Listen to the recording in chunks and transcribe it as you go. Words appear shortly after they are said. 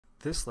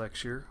This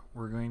lecture,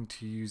 we're going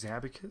to use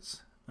Abaqus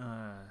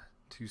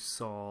to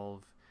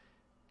solve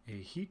a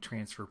heat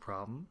transfer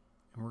problem.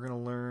 And we're going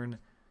to learn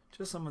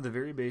just some of the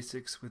very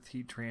basics with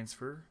heat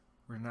transfer.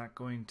 We're not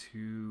going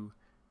to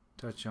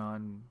touch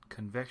on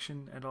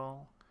convection at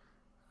all,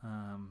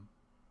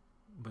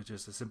 but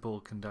just a simple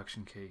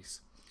conduction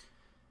case.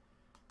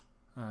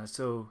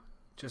 So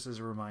just as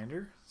a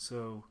reminder,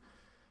 so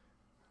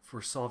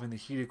for solving the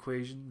heat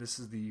equation, this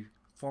is the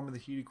form of the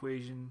heat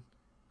equation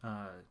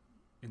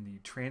in the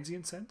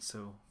transient sense,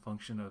 so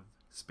function of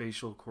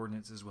spatial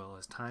coordinates as well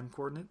as time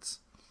coordinates.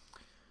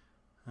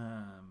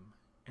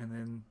 And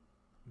then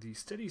the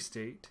steady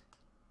state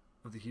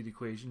of the heat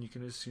equation, you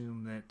can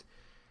assume that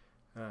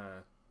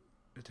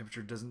the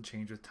temperature doesn't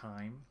change with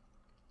time,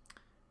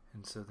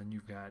 and so then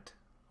you've got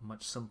a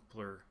much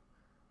simpler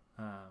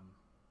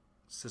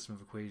system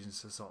of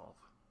equations to solve.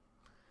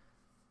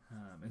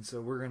 And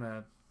so we're going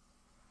to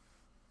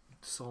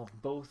solve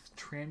both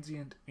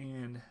transient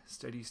and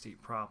steady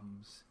state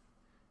problems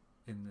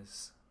in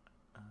this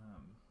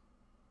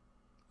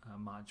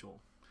module.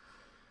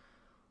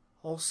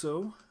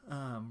 Also,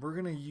 we're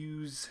going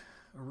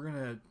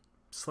to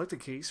select a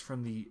case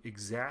from the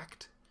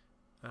exact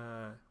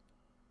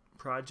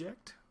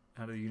project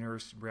out of the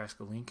University of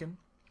Nebraska-Lincoln,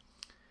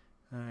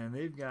 and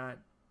they've got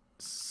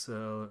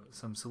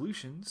some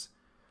solutions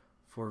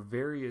for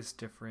various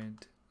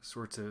different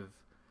sorts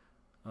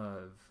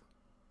of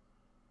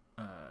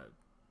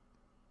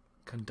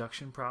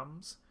conduction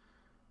problems.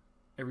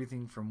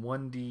 Everything from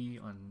 1D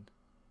on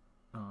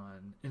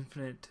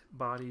infinite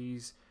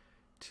bodies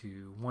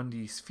to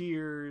 1D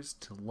spheres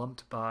to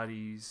lumped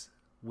bodies,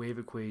 wave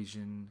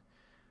equation,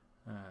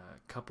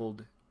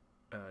 coupled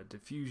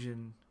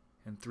diffusion,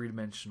 and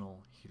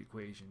three-dimensional heat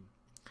equation.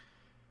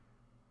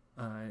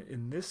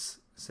 In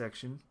this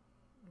section,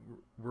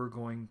 we're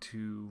going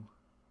to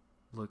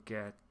look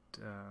at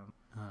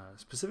a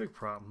specific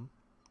problem,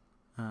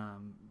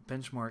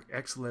 benchmark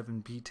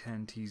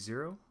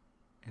X11B10T0.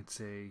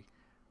 It's a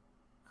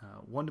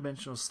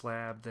one-dimensional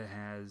slab that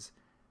has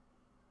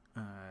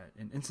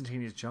an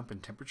instantaneous jump in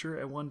temperature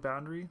at one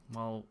boundary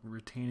while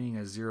retaining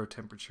a zero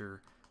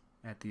temperature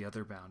at the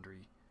other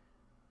boundary.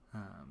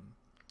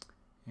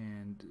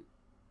 And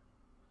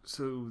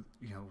so,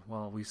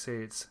 while we say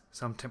it's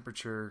some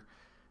temperature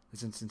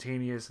that's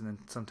instantaneous and then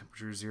some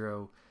temperature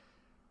zero,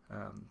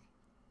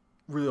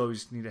 really all we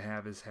just need to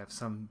have is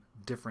some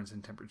difference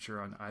in temperature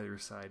on either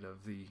side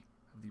of the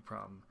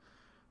problem.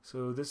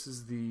 So this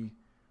is the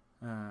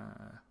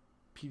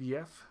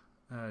PDF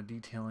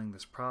detailing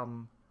this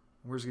problem.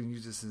 We're just going to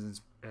use this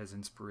as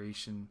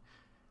inspiration,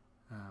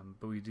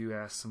 but we do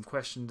ask some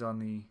questions on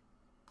the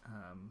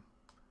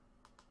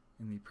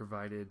in the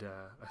provided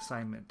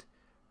assignment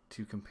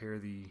to compare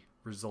the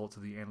results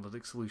of the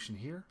analytic solution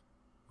here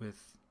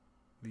with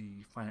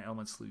the finite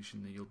element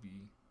solution that you'll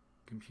be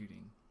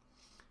computing.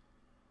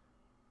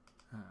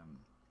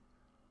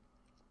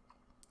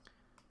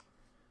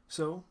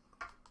 So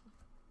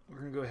we're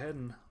going to go ahead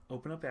and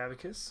open up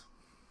Abaqus.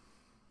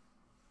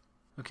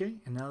 Okay,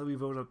 and now that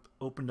we've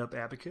opened up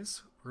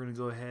Abaqus, we're going to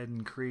go ahead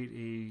and create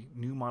a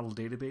new model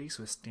database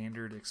with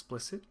standard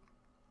explicit.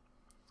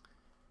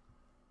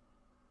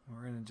 And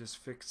we're going to just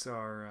fix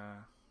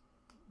our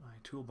my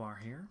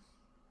toolbar here.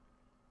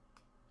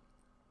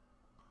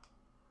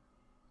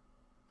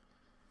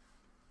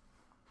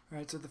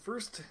 Alright, so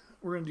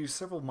we're going to do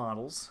several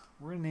models.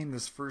 We're going to name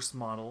this first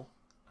model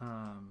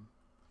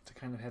to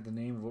kind of have the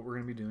name of what we're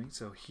going to be doing.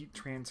 So heat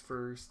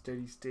transfer,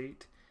 steady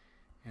state,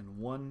 and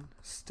one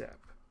step.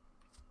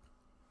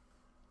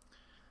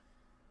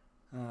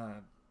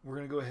 We're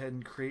going to go ahead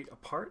and create a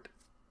part.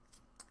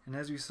 And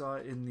as we saw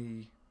in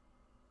the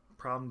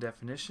problem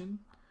definition,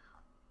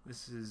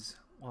 this is,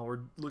 while we're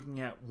looking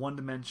at one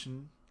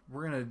dimension,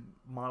 we're going to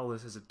model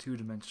this as a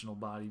two-dimensional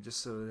body just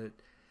so that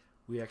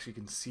we actually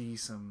can see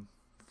some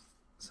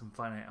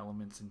finite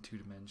elements in 2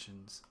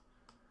 dimensions.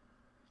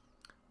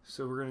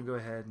 So we're going to go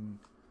ahead and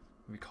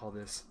we call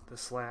this the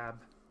slab,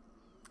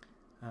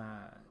 and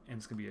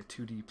it's going to be a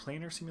 2D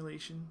planar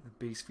simulation. The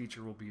base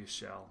feature will be a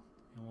shell,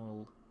 and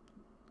we'll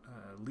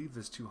leave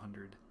this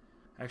 200.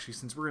 Actually,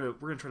 since we're going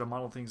to try to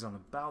model things on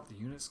about the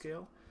unit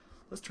scale,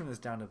 let's turn this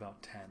down to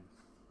about 10.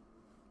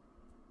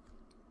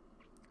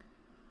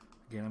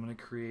 Again, I'm going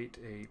to create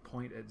a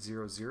point at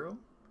 0, 0,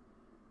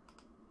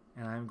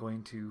 and I'm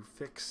going to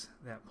fix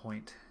that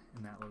point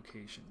in that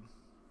location.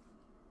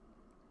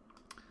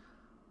 I'm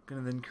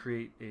going to then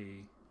create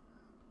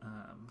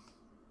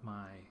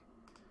my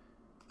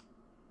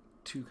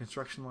 2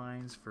 construction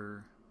lines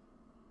for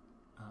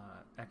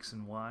X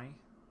and Y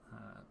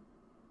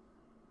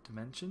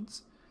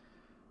dimensions.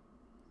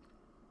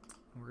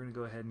 We're going to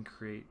go ahead and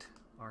create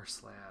our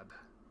slab.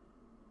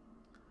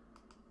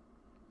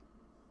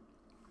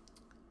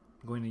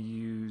 I'm going to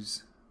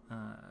use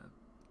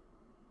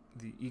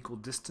the equal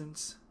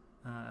distance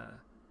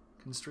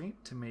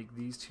constraint to make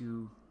these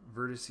 2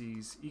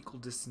 vertices equal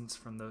distance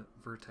from the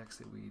vertex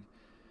that we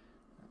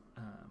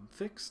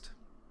fixed.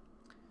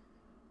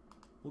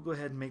 We'll go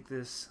ahead and make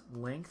this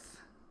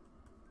length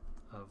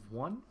of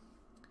 1,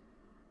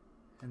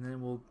 and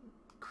then we'll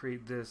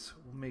create this.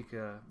 We'll make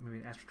maybe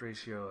an aspect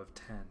ratio of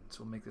 10,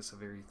 so we'll make this a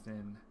very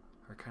thin,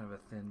 or kind of a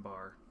thin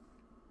bar.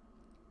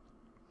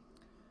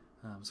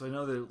 So I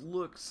know that it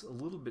looks a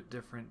little bit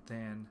different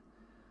than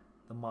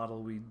the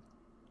model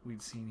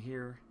we'd seen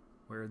here,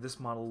 where this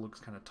model looks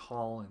kind of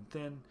tall and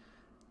thin.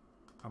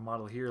 Our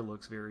model here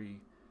looks very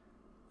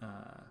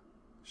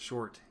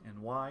short and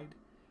wide,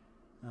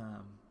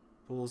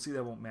 but we'll see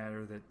that won't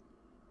matter, that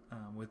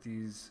with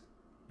these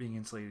being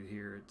insulated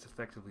here, it's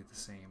effectively the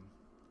same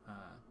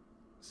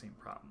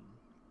problem.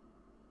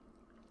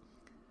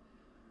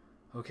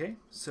 Okay,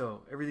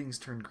 so everything's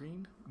turned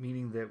green,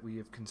 meaning that we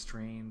have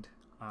constrained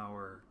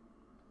our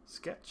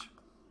sketch.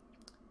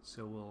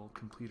 So we'll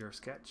complete our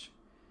sketch,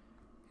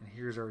 and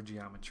here's our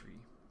geometry.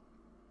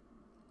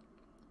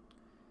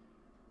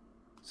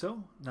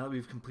 So now that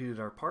we've completed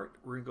our part,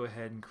 we're going to go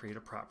ahead and create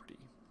a property.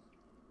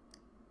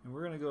 And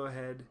we're going to go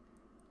ahead,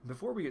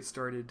 before we get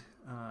started,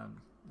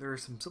 there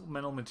is some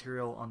supplemental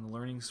material on the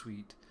Learning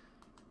Suite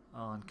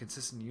on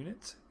consistent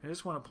units. I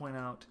just want to point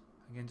out,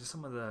 again, just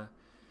some of the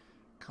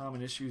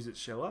common issues that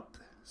show up.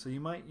 So you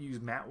might use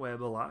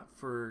MatWeb a lot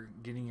for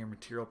getting your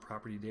material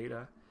property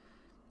data.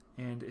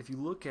 And if you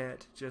look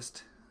at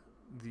just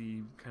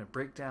the kind of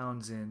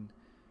breakdowns in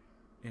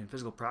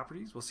physical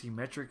properties, we'll see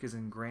metric is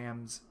in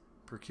grams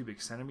per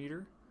cubic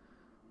centimeter.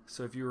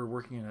 So if you were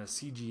working in a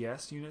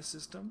CGS unit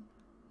system,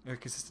 or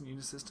consistent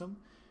unit system,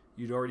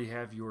 you'd already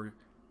have your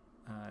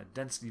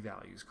density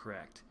values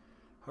correct.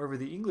 However,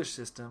 the English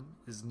system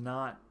is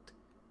not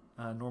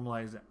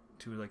normalized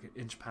to like an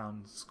inch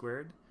pound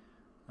squared.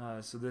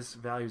 So this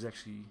value is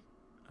actually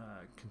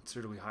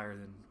considerably higher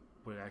than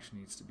what it actually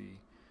needs to be,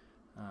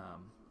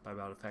 by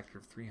about a factor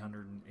of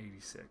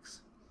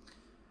 386.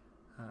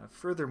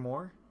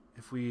 Furthermore,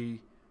 if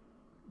we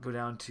go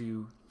down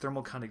to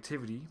thermal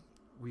conductivity,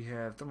 we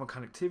have thermal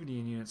conductivity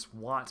in units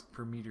watts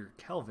per meter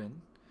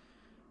Kelvin,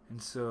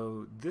 and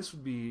so this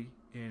would be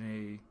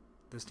in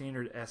the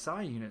standard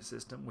SI unit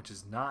system, which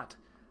is not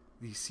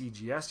the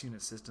CGS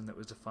unit system that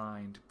was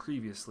defined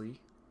previously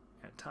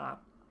at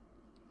top.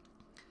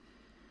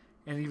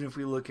 And even if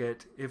we look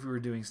at, if we were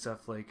doing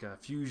stuff like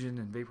fusion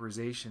and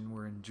vaporization,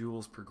 we're in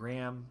joules per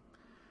gram,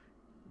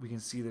 we can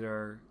see that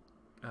our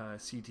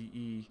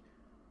CTE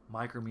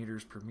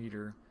micrometers per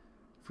meter.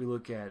 If we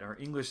look at our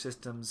English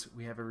systems,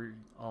 we have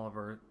all of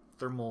our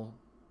thermal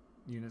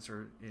units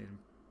are in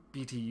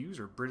BTUs,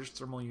 or British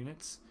thermal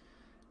units,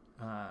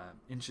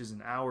 inches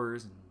and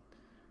hours and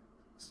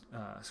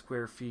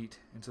square feet.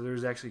 And so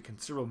there's actually a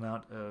considerable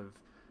amount of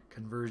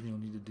conversion you'll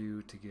need to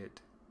do to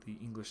get the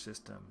English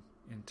system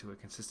into a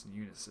consistent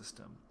unit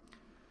system.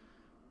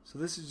 So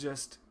this is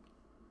just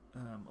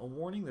a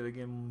warning that,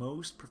 again,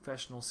 most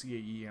professional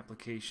CAE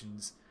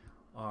applications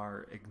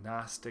are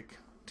agnostic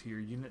to your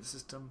unit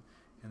system,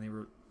 and they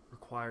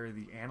require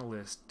the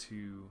analyst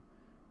to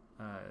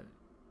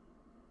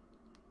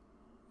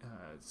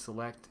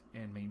select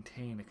and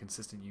maintain a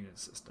consistent unit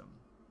system.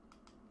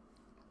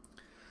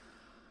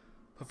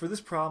 But for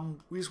this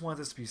problem, we just want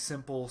this to be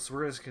simple, so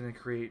we're just going to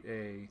create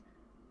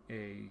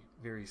a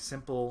very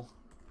simple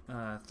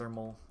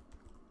thermal.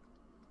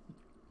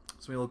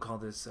 So we'll call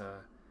this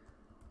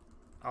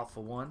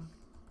alpha 1.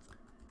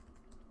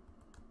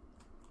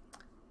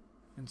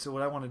 And so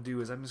what I want to do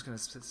is I'm just going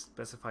to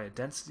specify a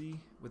density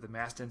with a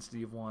mass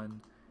density of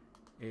 1,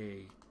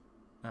 a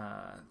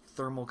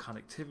thermal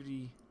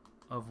conductivity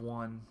of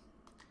 1,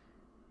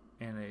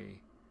 and a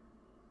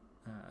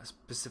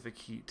specific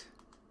heat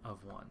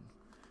of 1.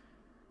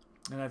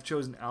 And I've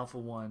chosen alpha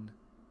 1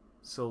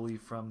 solely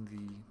from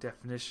the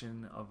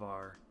definition of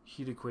our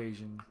heat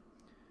equation,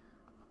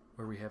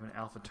 where we have an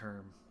alpha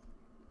term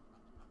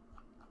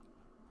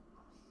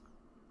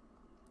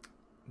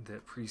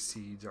that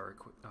precedes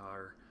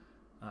our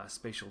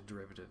spatial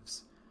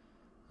derivatives.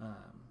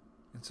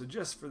 And so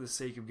just for the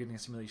sake of getting a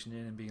simulation in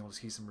and being able to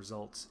see some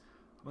results,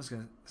 I'm just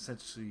going to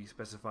essentially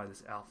specify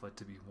this alpha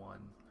to be 1.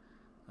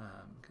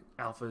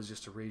 Alpha is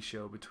just a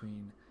ratio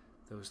between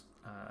those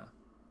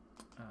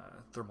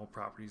thermal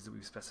properties that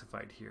we've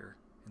specified here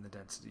in the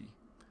density.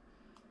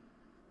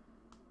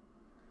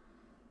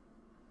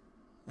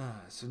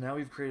 So now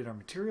we've created our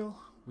material.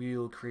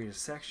 We'll create a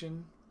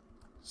section.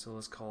 So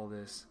let's call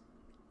this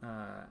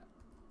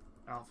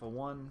alpha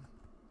 1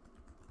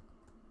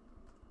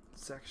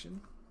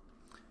 section.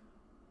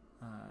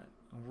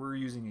 We're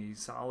using a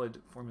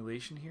solid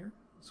formulation here,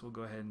 so we'll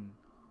go ahead and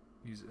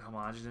use it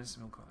homogeneous,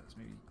 and we'll call this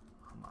maybe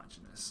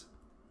homogeneous.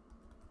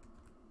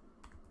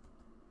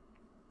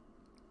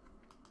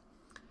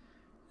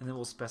 And then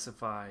we'll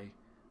specify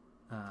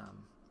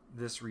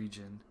this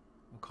region.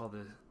 We'll call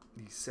the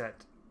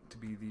set to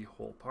be the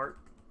whole part.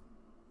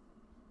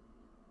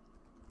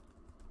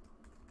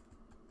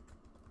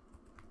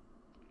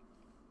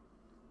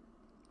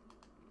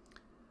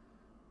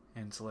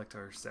 And select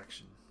our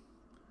section.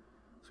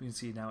 So we can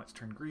see now it's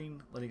turned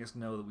green, letting us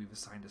know that we've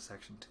assigned a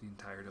section to the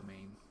entire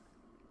domain.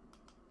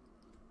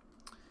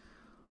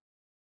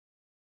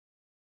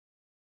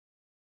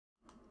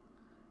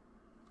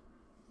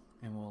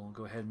 And we'll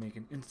go ahead and make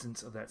an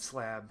instance of that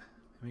slab,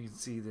 and we can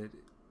see that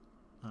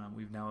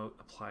we've now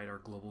applied our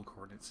global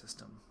coordinate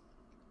system.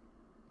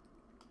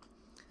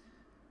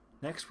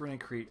 Next, we're going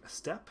to create a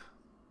step.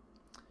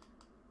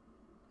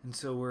 And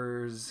so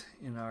whereas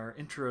in our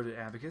intro to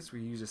Abaqus,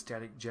 we use a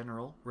static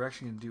general, we're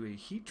actually going to do a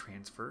heat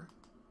transfer.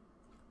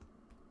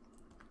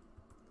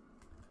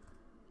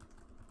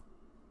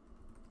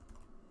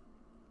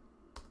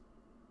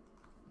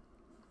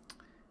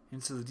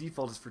 And so the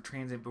default is for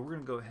transient, but we're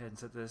going to go ahead and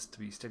set this to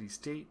be steady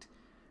state.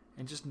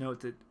 And just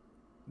note that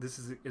this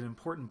is an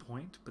important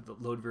point, but the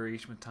load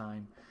variation with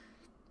time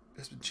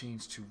has been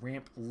changed to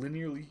ramp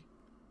linearly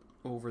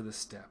over the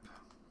step.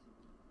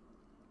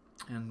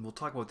 And we'll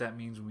talk about what that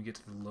means when we get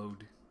to the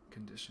load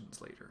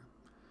conditions later.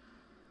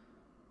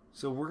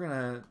 So we're going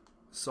to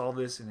solve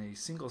this in a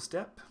single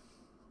step.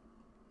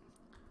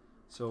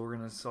 So we're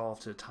going to solve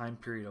to a time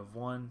period of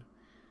 1.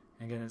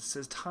 And again, it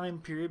says time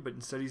period, but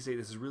in steady state,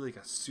 this is really like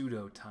a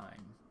pseudo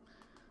time.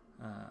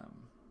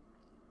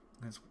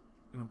 That's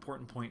an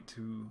important point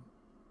to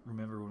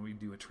remember when we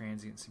do a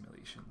transient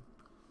simulation.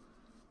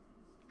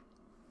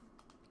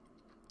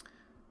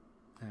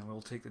 And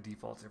we'll take the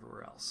defaults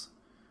everywhere else.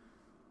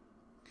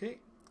 Okay,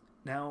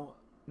 now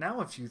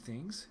a few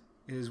things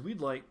is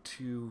we'd like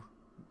to,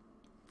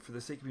 for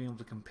the sake of being able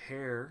to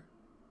compare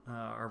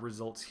our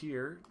results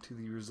here to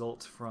the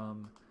results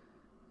from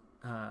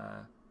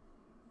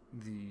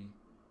the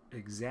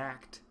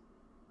exact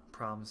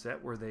problem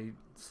set where they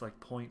select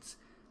points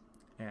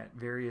at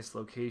various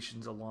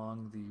locations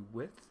along the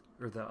width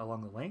or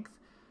along the length.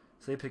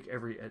 So they pick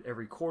at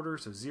every quarter,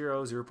 so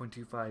 0,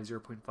 0.25,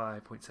 0.5,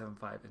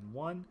 0.75, and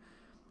 1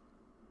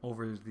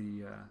 over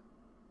the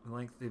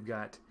length. They've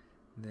got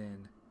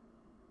then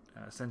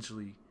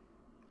essentially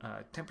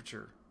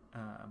temperature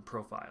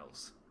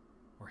profiles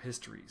or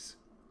histories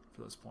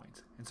for those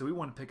points. And so we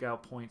want to pick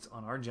out points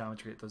on our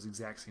geometry at those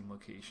exact same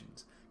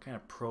locations, kind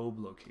of probe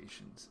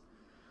locations.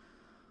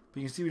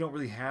 But you can see we don't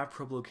really have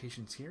probe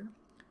locations here.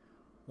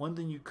 One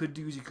thing you could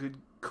do is you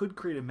could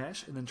create a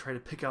mesh and then try to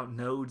pick out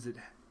nodes that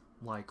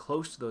lie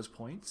close to those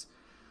points.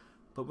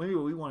 But maybe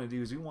what we want to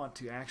do is we want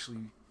to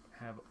actually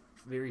have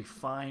very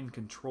fine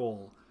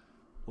control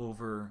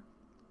over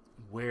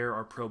where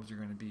our probes are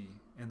going to be.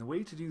 And the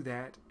way to do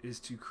that is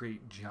to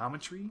create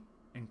geometry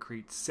and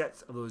create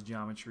sets of those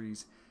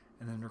geometries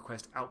and then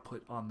request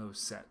output on those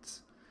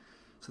sets.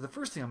 So the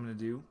first thing I'm going to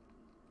do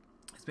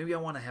is maybe I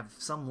want to have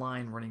some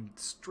line running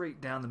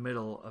straight down the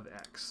middle of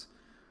X.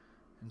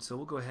 And so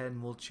we'll go ahead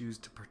and we'll choose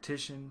to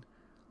partition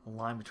a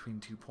line between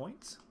 2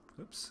 points.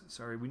 Oops,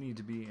 sorry, we need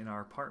to be in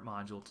our part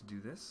module to do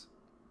this.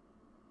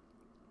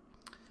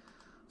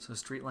 So a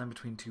straight line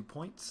between 2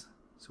 points.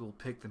 So we'll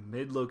pick the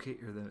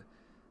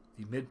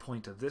the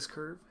midpoint of this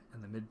curve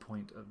and the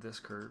midpoint of this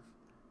curve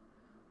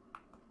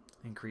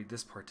and create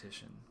this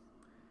partition.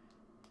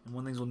 And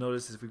one thing we'll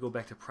notice is if we go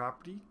back to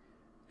property,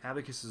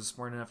 Abaqus is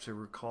smart enough to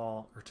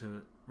recall or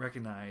to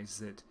recognize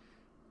that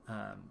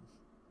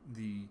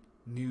the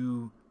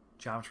new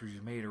geometries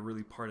we've made are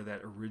really part of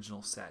that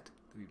original set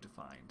that we've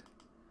defined.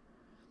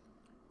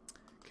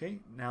 Okay,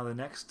 now the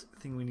next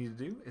thing we need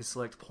to do is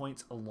select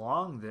points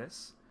along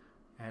this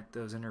at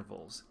those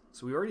intervals.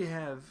 So we already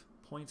have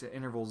points at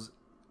intervals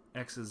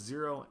x is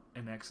 0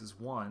 and x is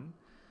 1,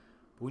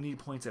 but we need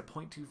points at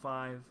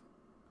 0.25,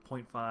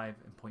 0.5,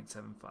 and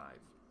 0.75.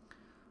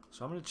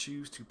 So I'm going to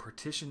choose to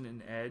partition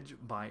an edge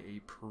by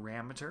a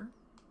parameter.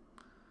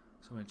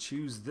 So I'm going to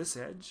choose this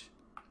edge,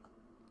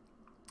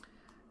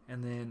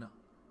 and then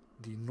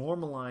the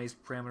normalized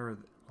parameter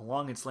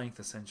along its length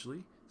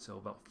essentially, so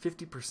about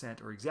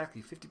 50% or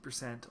exactly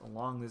 50%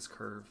 along this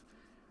curve,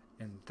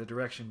 and the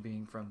direction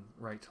being from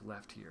right to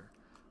left here.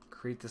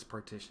 Create this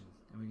partition,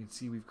 and we can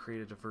see we've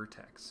created a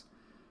vertex.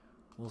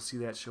 We'll see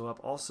that show up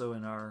also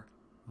in our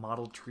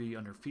model tree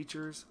under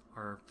features,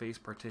 our face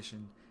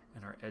partition,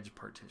 and our edge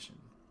partition.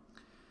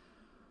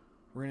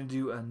 We're going to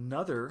do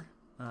another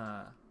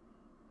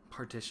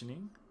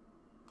partitioning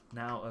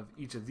now of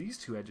each of these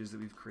 2 edges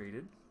that we've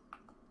created,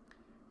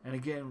 and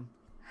again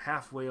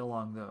halfway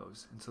along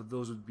those, and so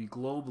those would be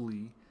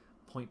globally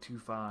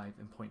 0.25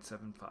 and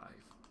 0.75.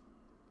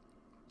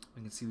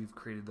 We can see we've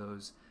created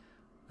those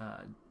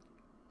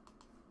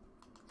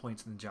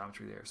points in the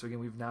geometry there. So again,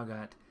 we've now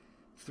got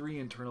 3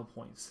 internal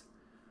points.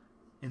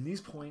 In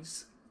these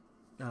points,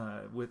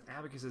 with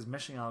Abaqus's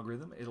meshing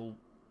algorithm, it'll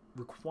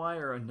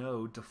require a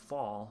node to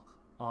fall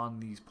on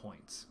these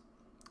points.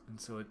 And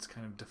so it's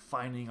kind of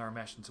defining our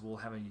mesh, and so we'll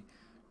have a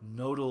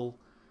nodal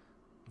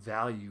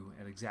value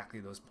at exactly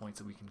those points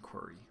that we can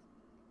query.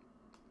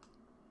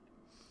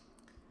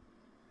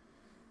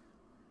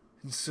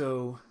 And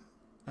so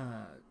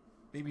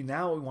maybe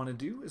now what we want to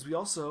do is we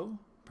also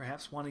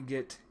perhaps want to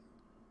get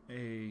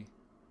a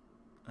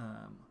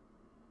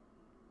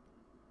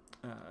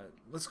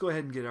let's go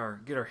ahead and get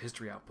our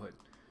history output.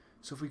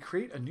 So if we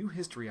create a new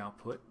history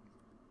output,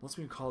 let's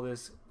maybe call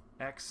this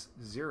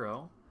x0,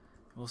 and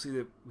we'll see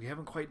that we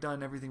haven't quite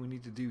done everything we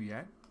need to do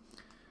yet.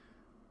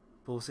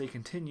 But we'll say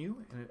continue,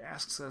 and it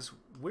asks us,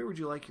 where would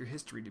you like your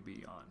history to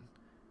be on?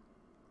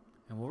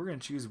 And what we're going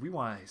to choose, we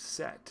want a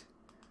set.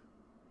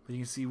 But you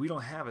can see we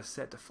don't have a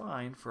set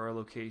defined for our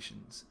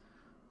locations.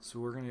 So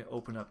we're going to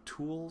open up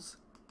Tools,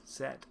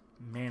 Set,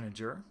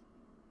 Manager,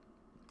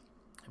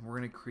 and we're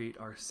going to create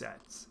our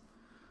sets.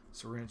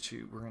 So we're going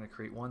to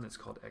create one that's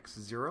called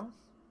X0,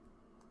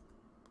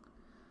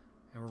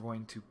 and we're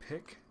going to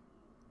pick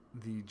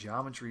the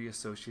geometry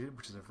associated,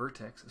 which is a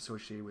vertex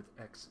associated with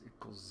x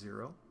equals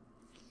 0.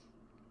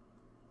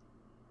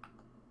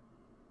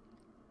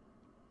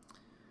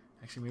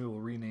 Actually, maybe we'll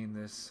rename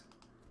this,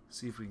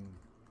 see if we can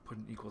put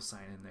an equal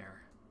sign in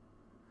there.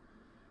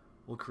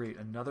 We'll create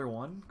another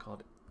one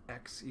called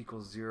x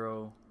equals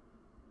 0,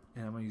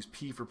 and I'm going to use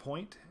p for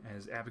point,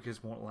 as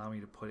Abaqus won't allow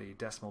me to put a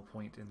decimal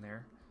point in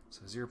there.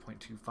 So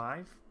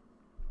 0.25.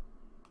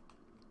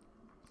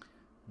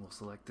 We'll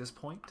select this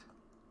point.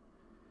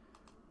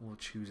 We'll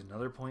choose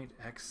another point,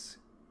 x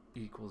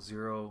equals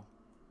 0,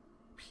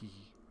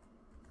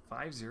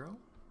 p50.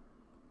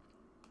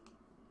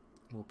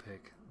 We'll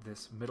pick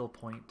this middle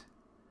point,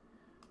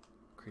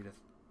 create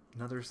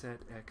another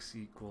set, x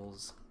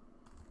equals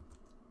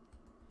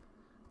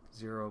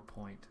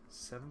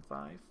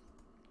 0.75.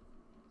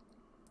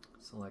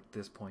 Select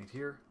this point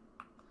here.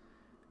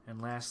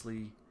 And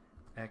lastly,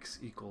 x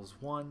equals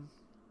 1.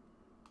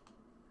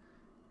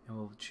 And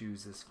we'll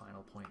choose this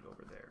final point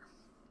over there.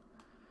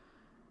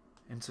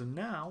 And so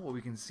now what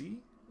we can see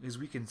is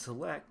we can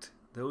select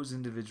those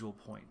individual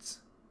points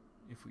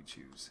if we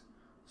choose.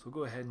 So we'll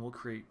go ahead and we'll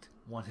create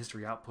one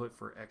history output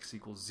for x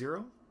equals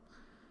 0.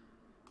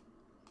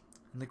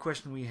 And the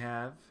question we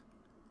have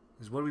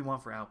is, what do we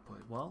want for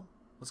output? Well,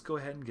 let's go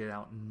ahead and get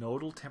out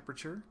nodal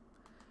temperature.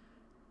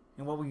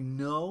 And while we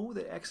know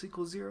that x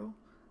equals 0,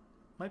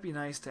 it might be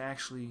nice to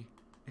actually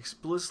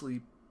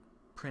explicitly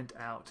print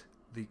out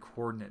the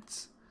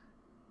coordinates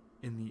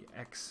in the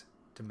x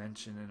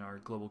dimension in our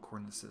global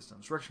coordinate system.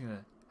 So we're actually going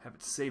to have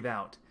it save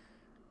out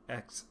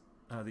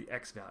the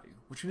x value,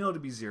 which we know to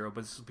be 0,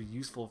 but this will be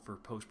useful for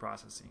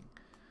post-processing.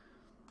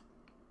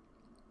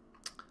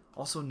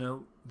 Also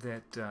note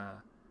that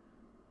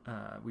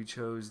we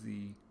chose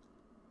the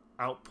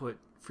output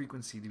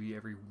frequency to be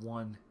every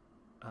one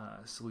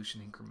solution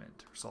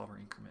increment or solver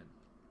increment.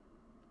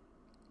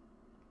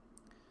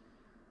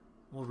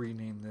 We'll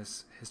rename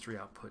this history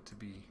output to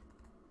be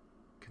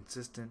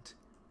consistent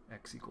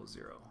x equals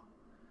 0.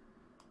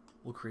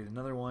 We'll create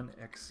another one,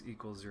 x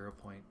equals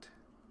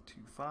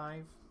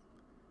 0.25.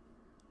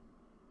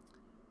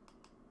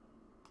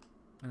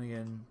 And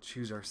again,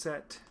 choose our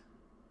set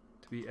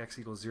to be x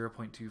equals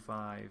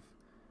 0.25,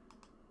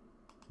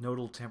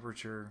 nodal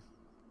temperature,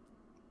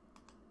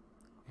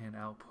 and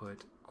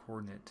output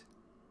coordinate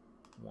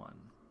 1.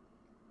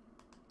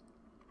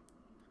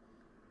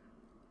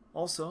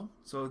 Also,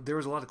 so there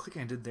was a lot of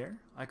clicking I did there.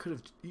 I could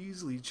have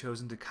easily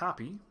chosen to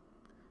copy,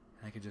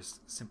 and I could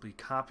just simply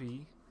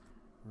copy,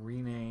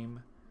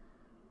 rename,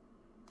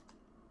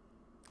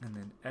 and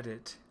then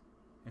edit.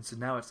 And so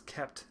now it's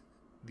kept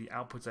the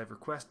outputs I've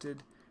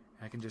requested,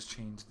 and I can just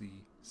change the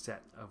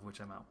set of which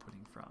I'm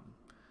outputting from.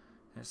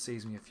 And it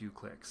saves me a few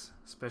clicks,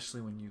 especially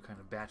when you kind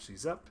of batch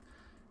these up.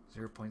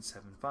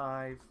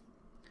 0.75,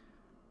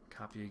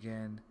 copy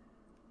again,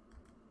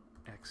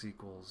 x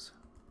equals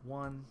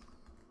 1,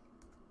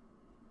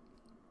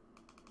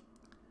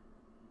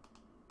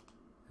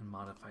 and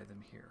modify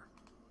them here.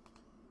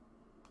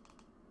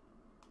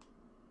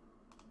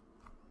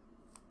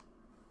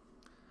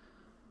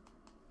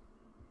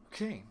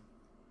 Okay.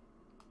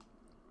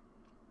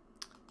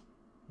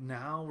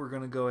 Now we're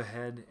going to go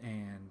ahead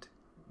and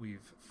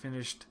we've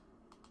finished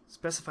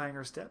specifying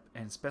our step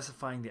and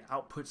specifying the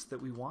outputs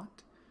that we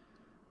want.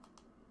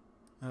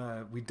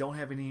 We don't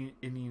have any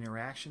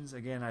interactions.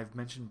 Again, I've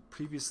mentioned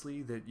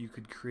previously that you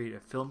could create a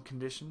film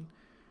condition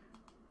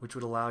which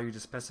would allow you to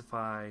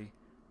specify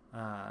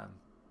a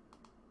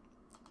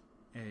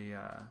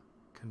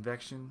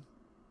convection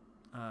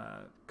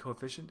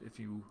coefficient if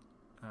you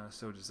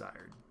so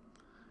desired.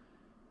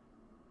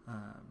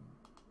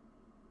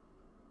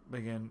 But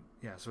again,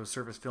 yeah, so a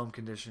surface film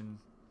condition,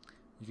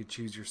 you could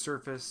choose your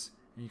surface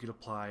and you could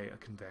apply a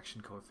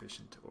convection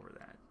coefficient over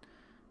that.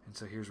 And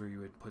so here's where you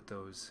would put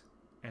those,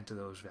 enter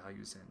those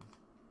values in.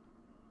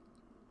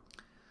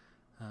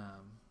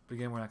 But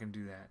again, we're not going to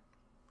do that.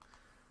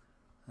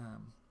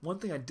 One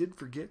thing I did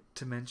forget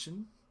to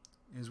mention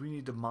is we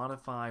need to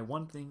modify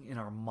one thing in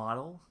our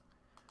model.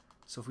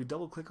 So if we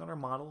double click on our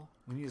model,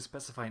 we need to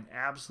specify an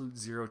absolute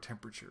 0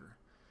 temperature.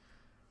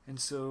 And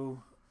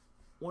so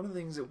one of the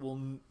things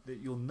that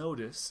you'll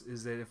notice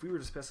is that if we were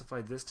to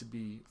specify this to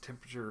be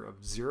temperature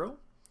of 0,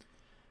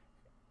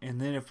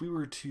 and then if we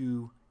were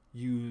to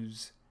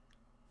use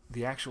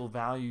the actual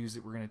values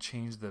that we're going to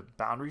change the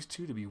boundaries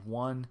to be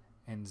 1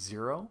 and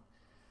 0,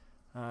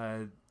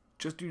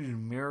 just due to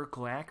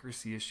numerical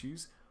accuracy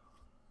issues,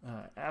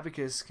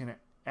 Abaqus can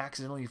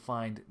accidentally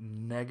find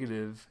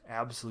negative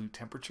absolute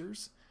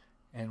temperatures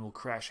and will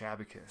crash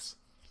Abaqus.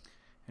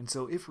 And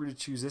so if we were to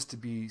choose this to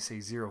be, say,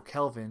 0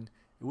 Kelvin,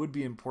 it would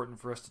be important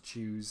for us to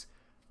choose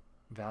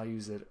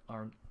values that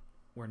aren't,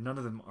 where none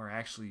of them are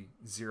actually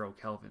 0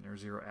 Kelvin or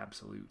 0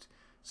 absolute.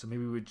 So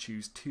maybe we would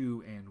choose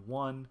 2 and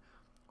 1,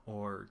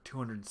 or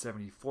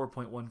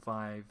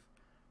 274.15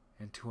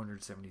 and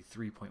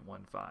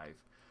 273.15.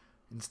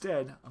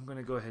 Instead, I'm going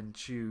to go ahead and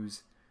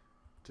choose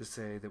to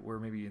say that we're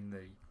maybe in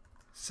the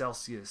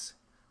Celsius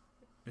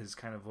is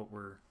kind of what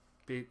we're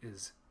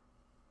is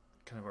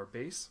kind of our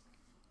base.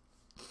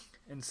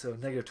 And so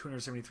negative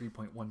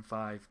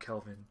 273.15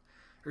 Kelvin,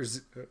 or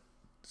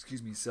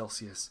excuse me,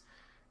 Celsius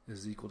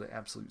is equal to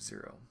absolute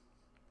zero.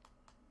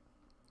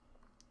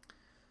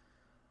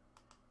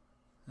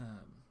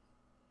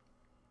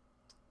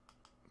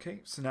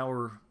 Okay, so now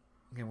we're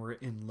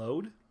in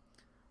load.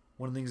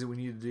 One of the things that we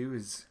need to do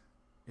is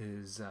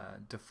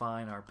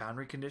define our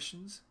boundary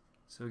conditions.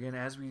 So again,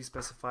 as we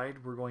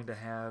specified, we're going to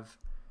have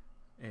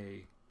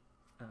a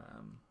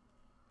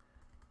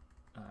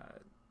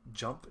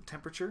jump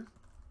temperature.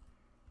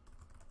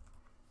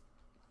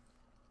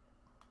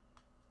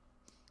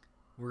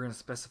 We're going to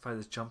specify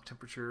this jump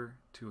temperature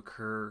to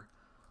occur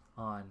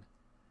on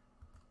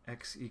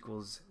x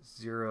equals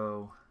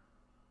 0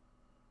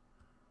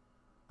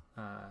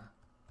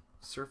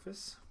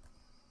 surface.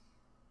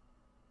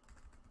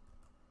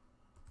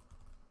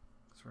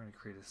 So we're going to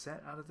create a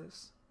set out of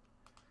this.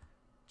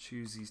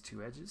 Choose these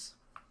two edges.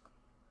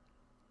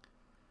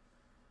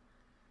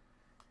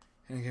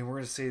 And again, we're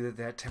going to say that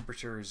that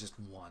temperature is just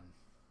 1.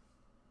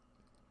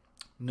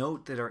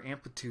 Note that our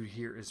amplitude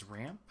here is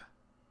ramp.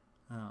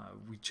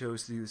 We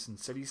chose to do this in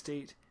steady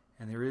state,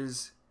 and there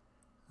is,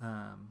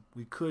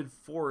 we could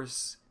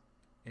force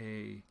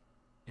an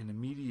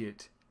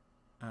immediate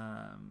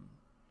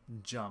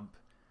jump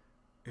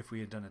if we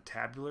had done a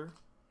tabular.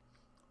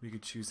 We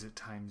could choose at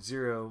time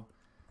 0,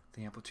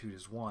 the amplitude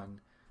is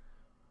 1.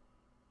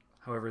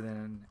 However,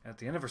 then at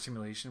the end of our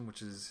simulation,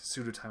 which is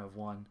pseudo time of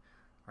 1,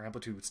 our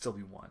amplitude would still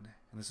be 1,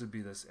 and this would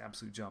be this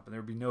absolute jump, and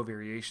there would be no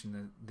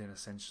variation then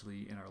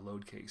essentially in our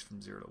load case from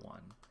 0 to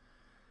 1.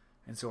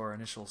 And so our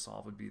initial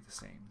solve would be the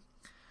same.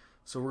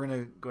 So we're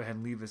going to go ahead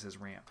and leave this as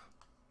ramp.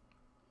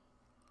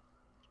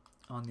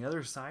 On the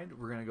other side,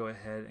 we're going to go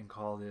ahead and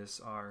call this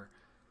our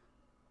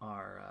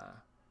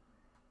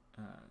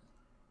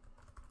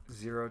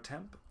 0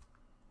 temp.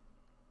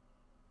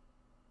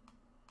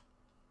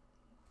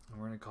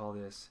 And we're going to call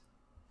this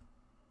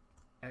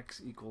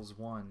x equals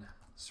 1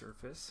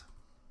 surface.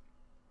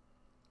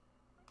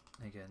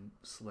 Again,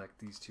 select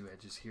these two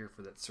edges here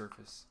for that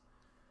surface.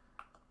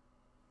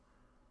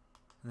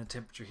 And the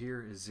temperature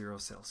here is 0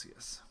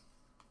 Celsius.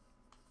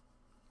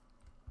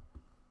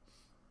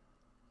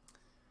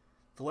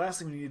 The last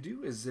thing we need to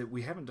do is that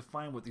we haven't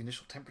defined what the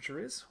initial temperature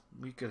is.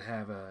 We could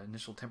have an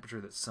initial temperature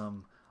that's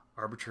some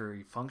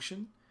arbitrary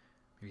function,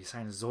 maybe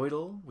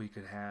sinusoidal. We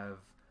could have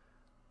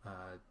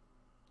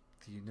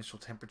the initial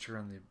temperature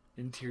on the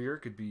interior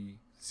could be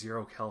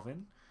 0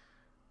 Kelvin.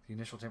 The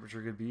initial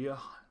temperature could be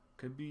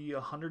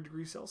 100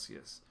 degrees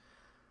Celsius.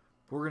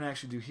 What we're going to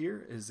actually do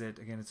here is that,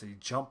 again, it's a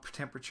jump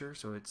temperature,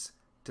 so it's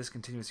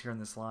discontinuous here on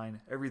this line.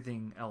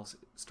 Everything else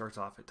starts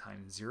off at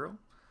time 0.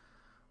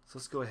 So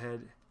let's go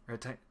ahead, or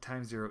at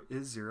time 0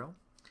 is 0.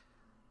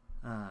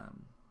 So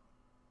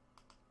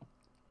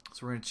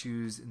we're going to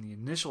choose in the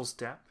initial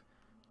step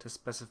to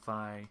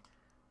specify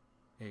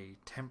a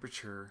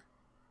temperature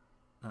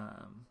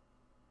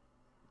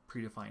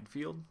predefined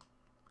field.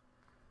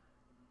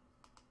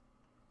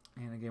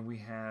 And again,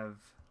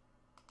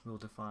 we'll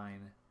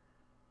define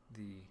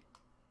the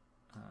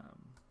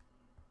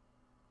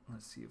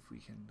let's see if we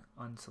can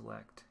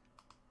unselect.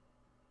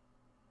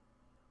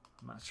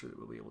 I'm not sure that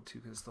we'll be able to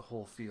because it's the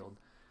whole field.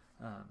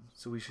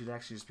 So we should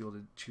actually just be able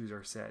to choose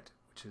our set,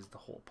 which is the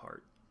whole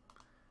part.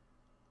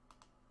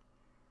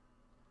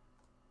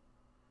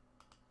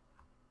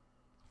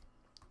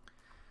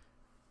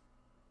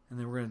 And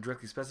then we're going to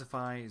directly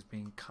specify as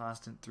being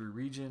constant through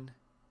region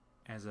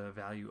as a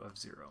value of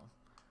 0.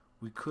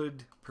 We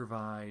could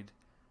provide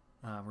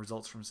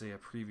results from, say, a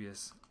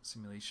previous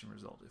simulation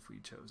result if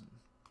we'd chosen.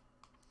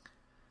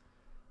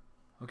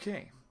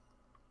 Okay.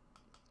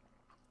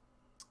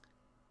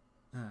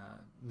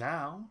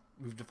 Now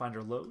we've defined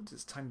our loads.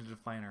 It's time to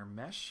define our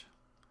mesh.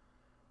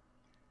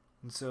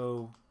 And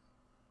so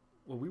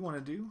what we want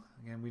to do,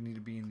 again, we need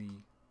to be in the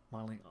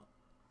modeling,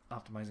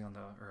 optimizing on the,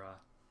 or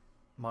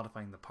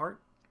modifying the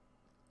part.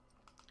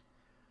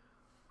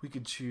 We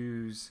could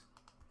choose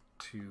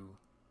to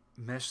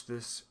mesh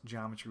this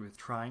geometry with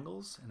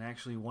triangles, and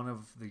actually one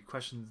of the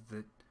questions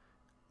that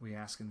we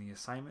ask in the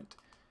assignment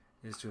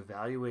is to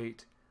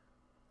evaluate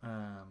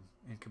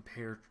and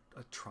compare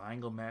a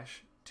triangle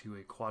mesh to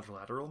a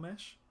quadrilateral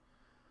mesh.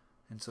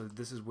 And so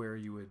this is where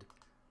you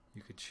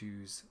could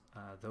choose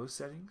those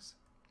settings.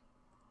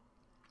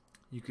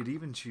 You could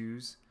even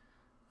choose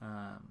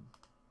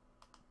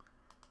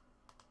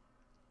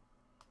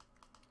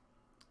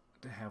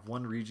to have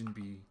one region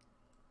be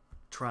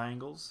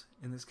triangles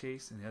in this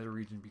case and the other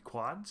region be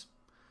quads.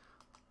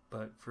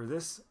 But for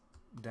this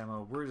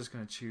demo, we're just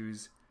going to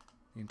choose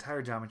the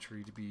entire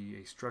geometry to be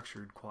a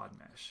structured quad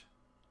mesh.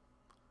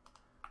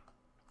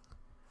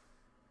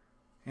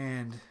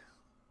 And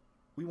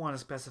we want to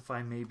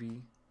specify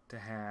maybe to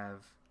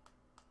have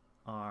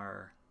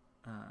our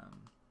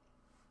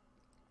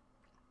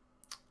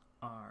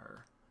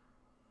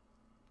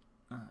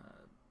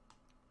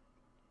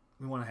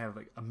we want to have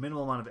like a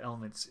minimal amount of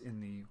elements in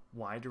the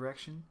Y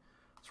direction.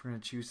 So we're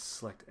going to choose to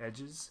select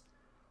edges.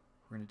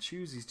 We're going to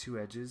choose these two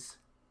edges.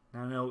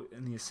 Now I know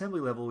in the assembly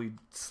level we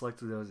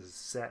selected those as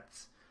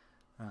sets,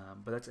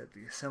 but that's at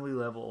the assembly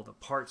level. The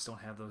parts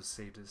don't have those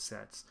saved as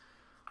sets.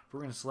 We're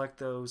going to select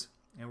those,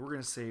 and we're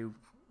going to say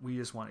we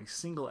just want a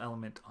single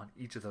element on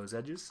each of those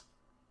edges.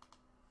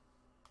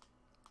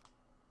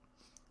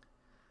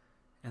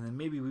 And then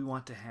maybe we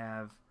want to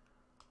have,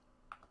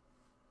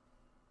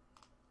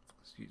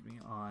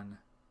 on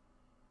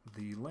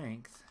the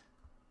length,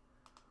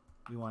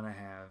 we want to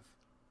have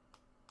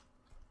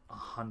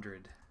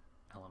 100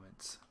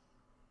 elements.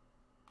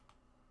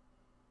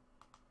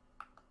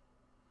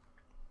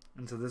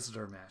 And so this is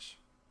our mesh.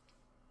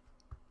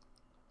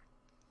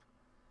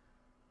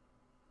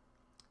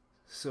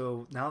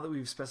 So now that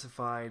we've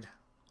specified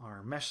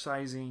our mesh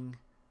sizing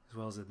as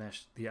well as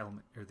the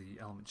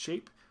element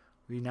shape,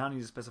 we now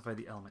need to specify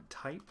the element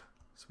type.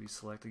 So we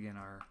select again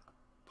our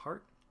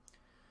part,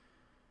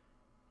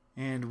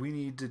 and we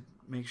need to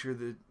make sure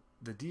that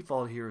the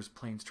default here is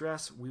plain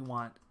stress. We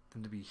want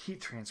them to be heat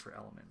transfer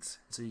elements.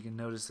 So you can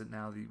notice that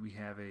now we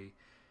have a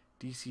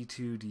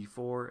DC2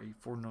 D4, a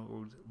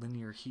 4-node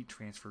linear heat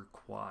transfer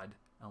quad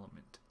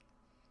element.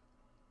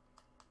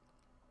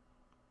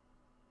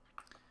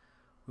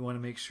 We want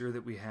to make sure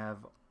that we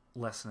have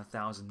less than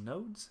 1,000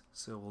 nodes,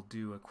 so we'll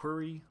do a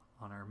query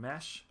on our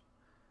mesh,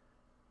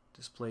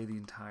 display the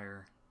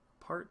entire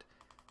part,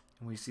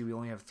 and we see we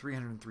only have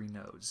 303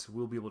 nodes. So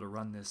we'll be able to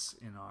run this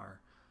in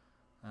our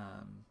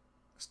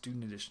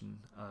student edition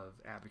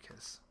of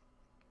Abaqus.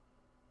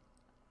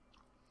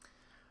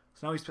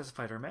 So now we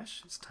specified our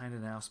mesh. It's time to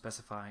now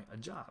specify a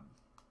job.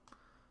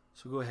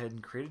 So we'll go ahead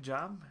and create a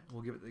job.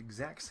 We'll give it the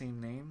exact same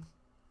name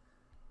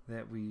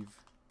that we've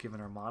given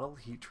our model,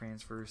 heat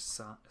transfer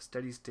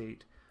steady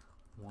state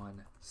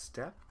 1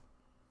 step.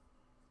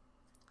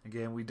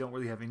 Again, we don't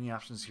really have any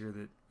options here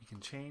that we can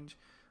change,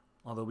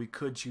 although we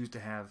could choose to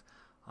have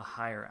a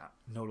higher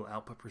nodal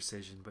output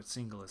precision, but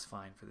single is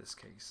fine for this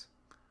case.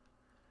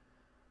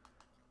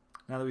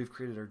 Now that we've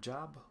created our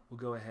job, we'll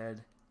go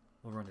ahead,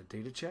 we'll run a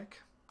data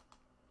check,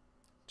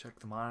 check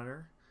the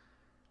monitor,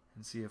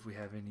 and see if we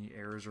have any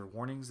errors or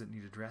warnings that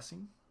need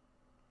addressing.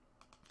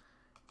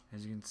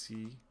 As you can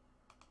see,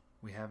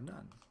 we have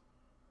none.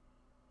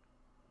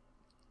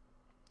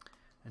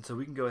 And so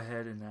we can go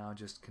ahead and now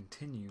just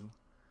continue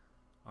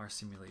our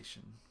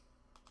simulation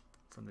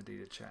from the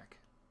data check.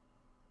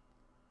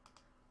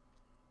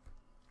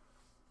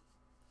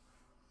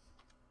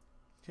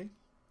 Okay,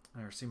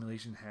 and our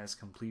simulation has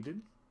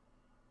completed.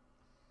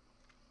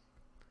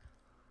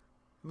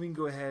 We can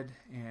go ahead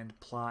and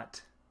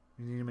plot.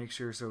 We need to make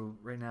sure, so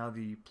right now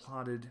the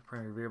plotted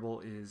primary variable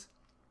is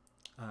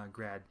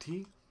grad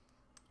T,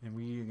 and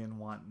we again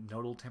want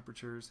nodal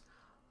temperatures.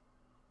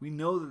 We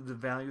know that the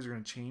values are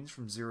going to change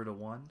from 0 to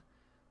 1,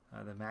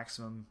 the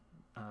maximum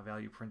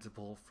value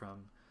principle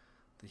from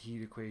the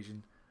heat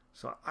equation.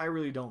 So I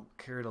really don't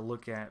care to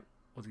look at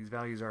what these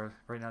values are.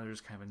 Right now they're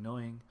just kind of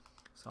annoying.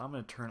 So I'm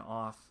going to turn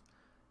off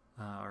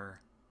the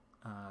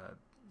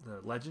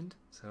legend.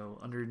 So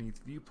underneath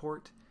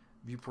viewport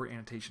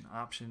annotation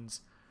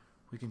options,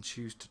 we can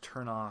choose to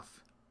turn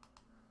off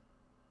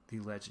the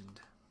legend.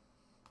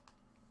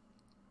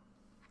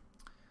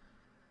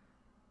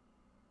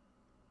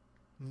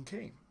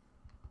 Okay,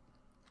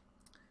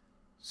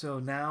 so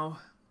now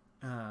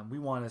we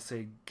want to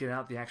say get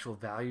out the actual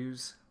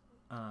values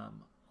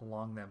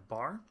along that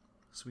bar.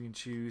 So we can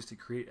choose to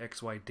create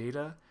XY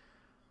data,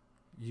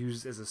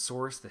 use as a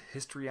source the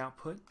history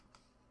output,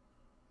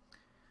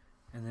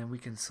 and then we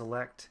can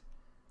select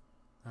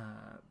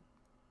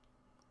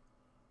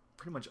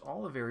pretty much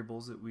all the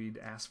variables that we'd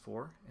asked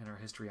for in our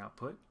history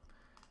output.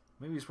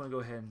 Maybe we just want to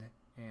go ahead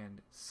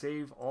and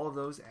save all of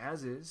those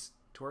as is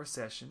to our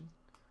session.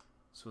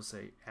 So we'll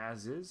say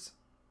as is.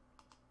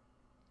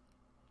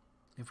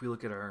 If we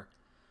look at our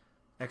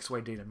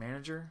XY data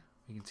manager,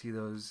 we can see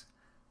those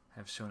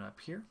have shown up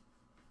here.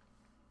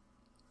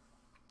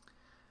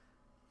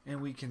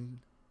 And we can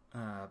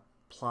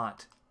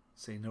plot,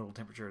 say, nodal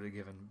temperature at a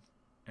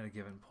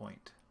given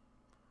point.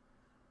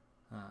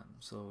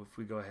 So if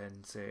we go ahead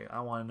and say,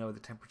 I want to know the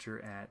temperature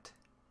at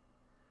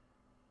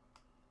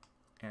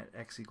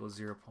x equals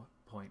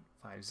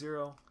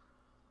 0.50,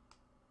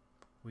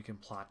 we can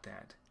plot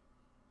that.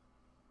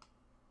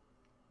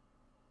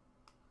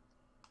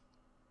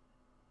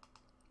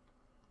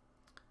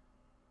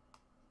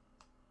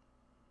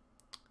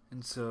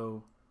 And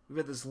so we've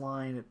got this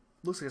line. It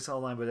looks like a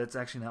solid line, but that's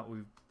actually not what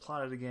we've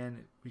plotted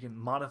again. We can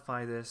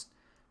modify this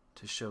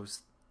to show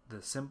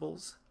the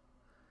symbols.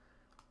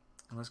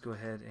 And let's go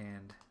ahead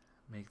and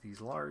make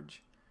these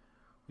large.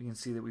 We can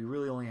see that we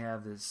really only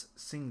have this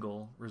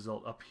single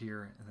result up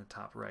here in the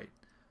top right.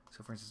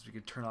 So for instance, we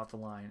could turn off the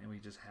line and we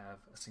just have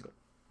a single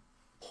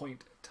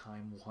point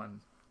time 1.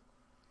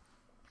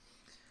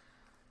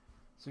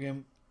 So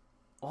again,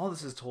 all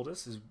this has told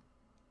us is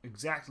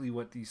exactly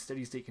what the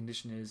steady state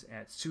condition is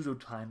at pseudo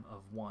time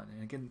of 1.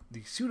 And again,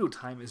 the pseudo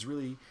time is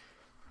really,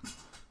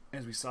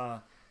 as we saw,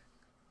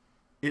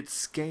 it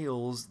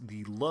scales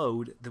the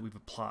load that we've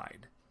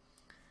applied.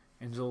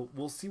 And so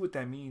we'll see what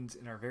that means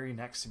in our very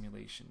next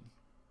simulation.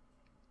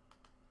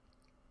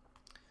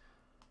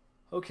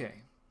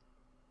 Okay,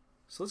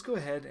 so let's go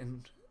ahead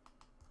and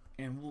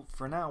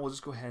for now we'll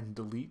just go ahead and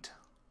delete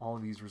all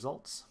of these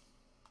results.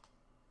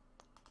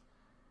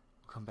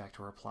 We'll come back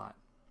to our plot.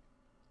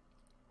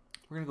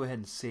 We're going to go ahead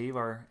and save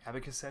our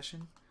Abaqus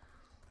session.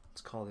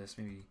 Let's call this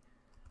maybe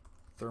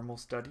thermal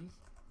study.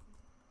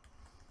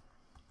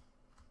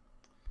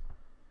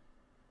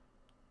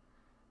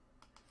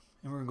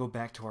 And we're going to go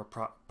back to our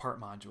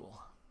part module.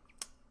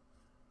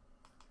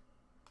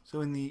 So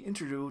in the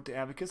intro to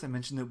Abaqus, I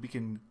mentioned that we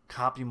can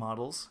copy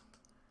models.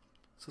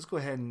 So let's go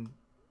ahead and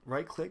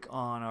right-click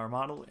on our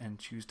model and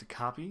choose to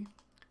copy.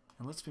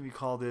 And let's maybe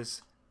call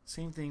this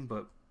same thing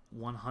but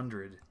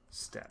 100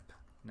 step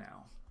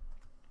now.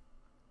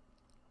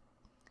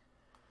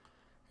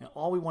 And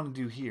all we want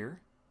to do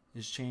here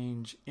is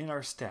change in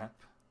our step.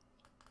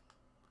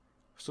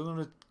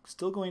 We're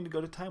still going to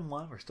go to time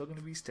 1. We're still going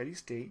to be steady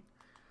state.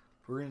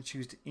 We're going to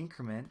choose to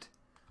increment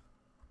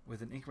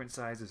with an increment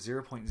size of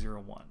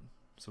 0.01.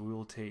 So we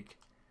will take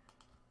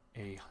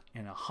in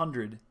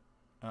 100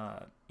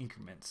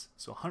 increments.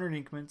 So 100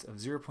 increments of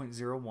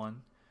 0.01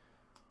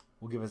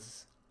 will give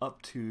us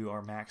up to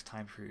our max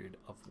time period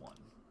of 1.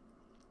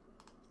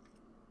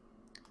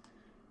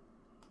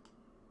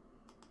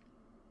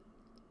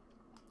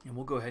 And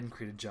we'll go ahead and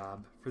create a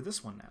job for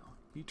this one now.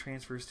 Heat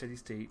transfer steady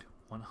state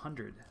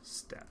 100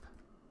 step.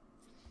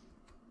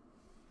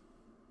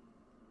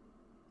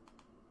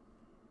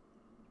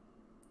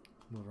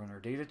 We'll run our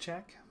data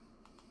check.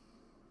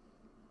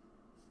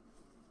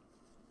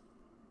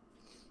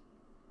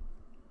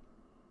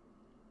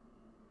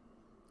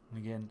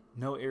 And again,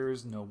 no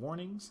errors, no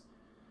warnings.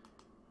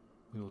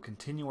 We will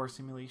continue our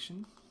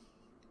simulation.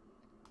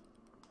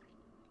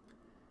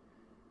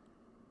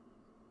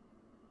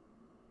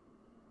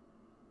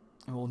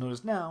 And what we'll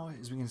notice now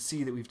is we can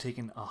see that we've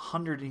taken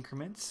 100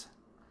 increments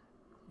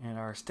and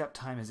our step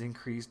time has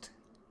increased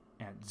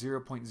at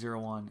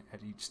 0.01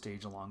 at each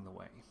stage along the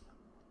way,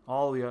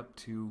 all the way up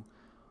to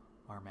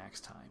our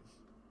max time.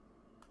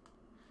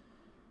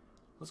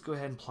 Let's go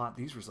ahead and plot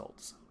these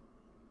results.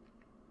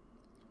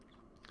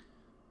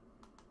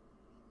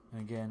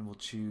 And again, we'll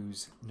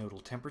choose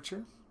nodal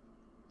temperature.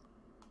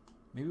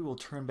 Maybe we'll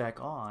turn back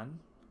on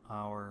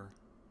our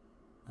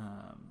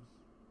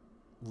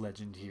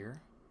legend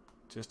here,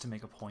 just to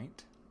make a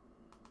point.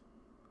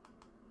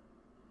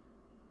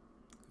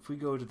 If we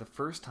go to the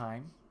first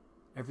time,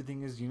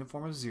 everything is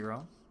uniform of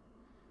 0.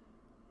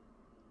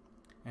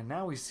 And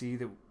now we see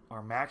that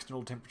our max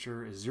nodal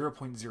temperature is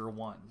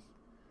 0.01.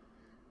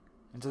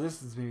 And so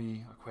this is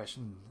maybe a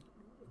question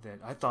that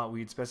I thought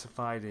we'd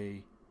specified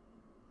a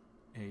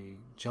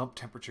jump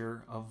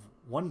temperature of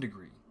 1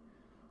 degree.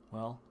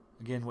 Well,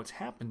 again, what's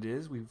happened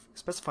is we've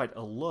specified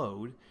a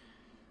load,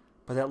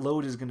 but that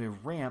load is going to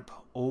ramp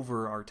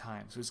over our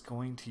time. So it's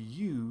going to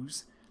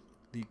use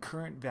the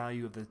current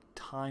value of the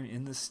time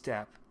in the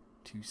step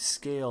to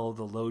scale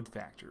the load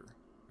factor,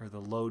 or the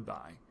load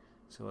by.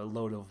 So a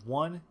load of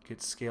 1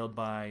 gets scaled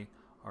by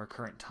our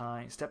current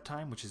time, step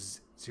time, which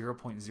is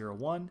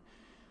 0.01,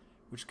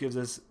 which gives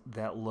us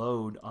that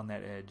load on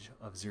that edge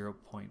of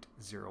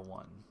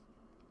 0.01.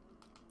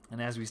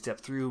 And as we step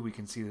through, we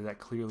can see that that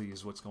clearly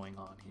is what's going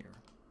on here.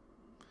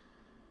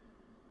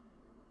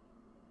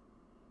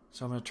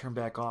 So I'm going to turn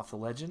back off the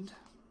legend.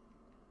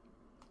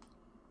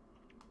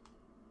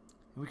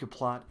 And we could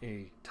plot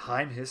a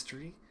time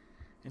history.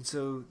 And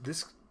so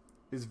this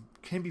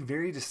can be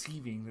very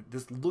deceiving, that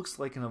this looks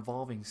like an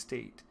evolving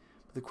state.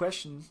 But the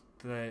question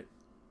that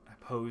I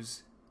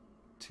pose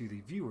to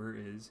the viewer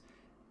is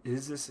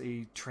this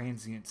a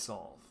transient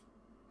solve?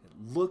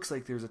 It looks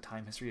like there's a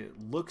time history. It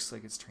looks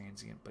like it's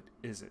transient, but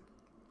is it?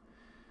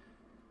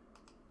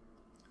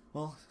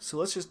 Well, so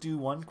let's just do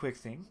one quick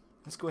thing.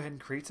 Let's go ahead and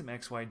create some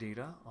XY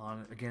data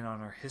again on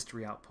our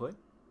history output.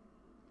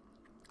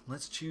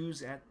 Let's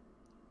choose at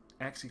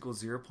x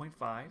equals 0.5.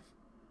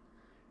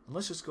 And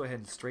let's just go ahead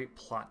and straight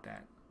plot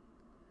that.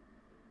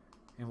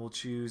 And we'll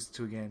choose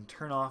to again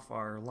turn off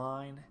our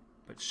line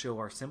but show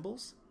our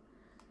symbols.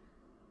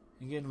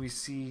 Again, we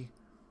see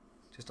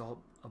just a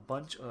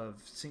bunch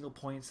of single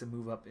points that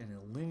move up in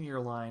a linear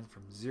line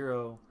from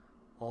 0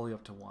 all the way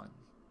up to 1.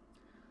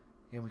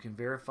 And we can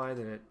verify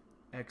that at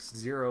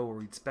x0, where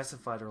we'd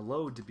specified our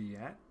load to be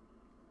at,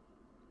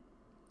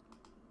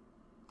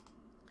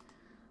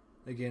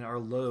 again, our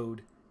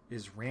load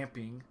is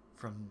ramping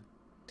from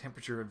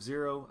temperature of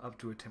 0 up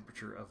to a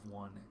temperature of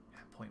 1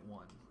 at point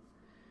 1.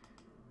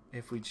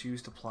 If we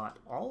choose to plot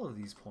all of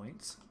these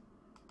points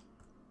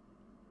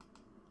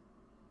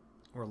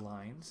or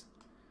lines,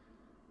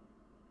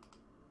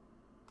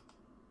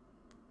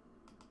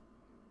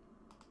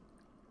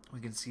 we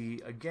can see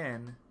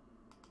again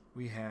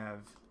we have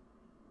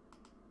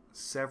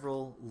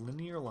several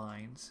linear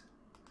lines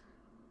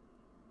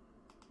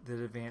that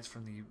advance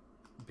from the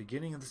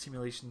beginning of the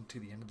simulation to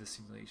the end of the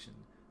simulation.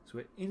 So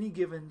at any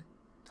given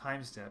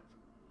time step,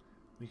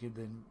 we can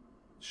then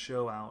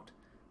show out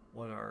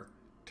what our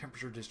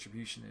temperature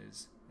distribution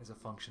is as a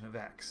function of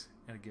x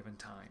at a given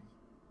time.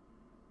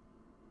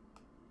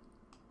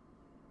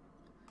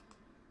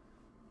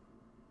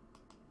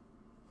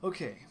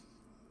 Okay,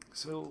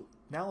 so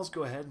now let's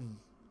go ahead and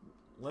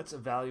let's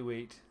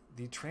evaluate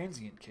the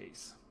transient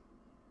case.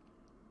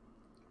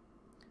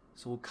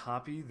 So we'll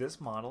copy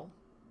this model.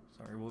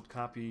 We'll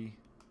copy,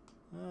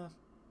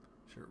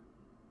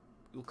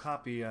 we'll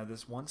copy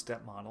this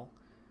one-step model,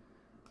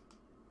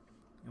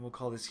 and we'll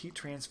call this heat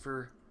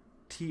transfer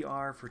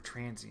TR for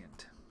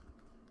transient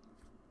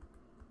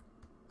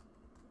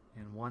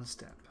in one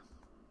step.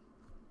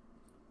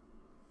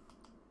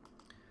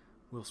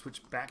 We'll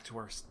switch back to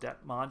our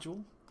step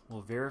module.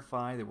 We'll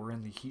verify that we're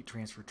in the heat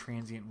transfer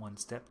transient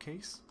one-step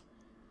case.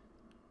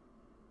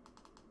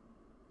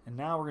 And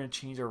now we're going to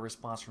change our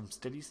response from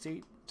steady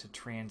state to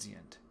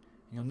transient.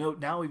 And you'll note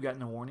now we've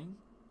gotten a warning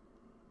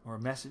or a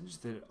message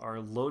that our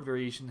load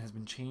variation has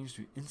been changed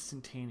to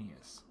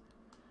instantaneous.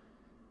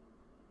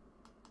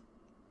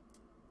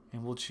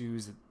 And we'll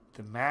choose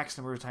the max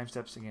number of time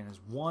steps again is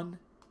 1,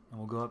 and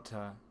we'll go up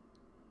to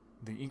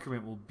the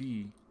increment will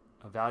be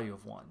a value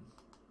of 1.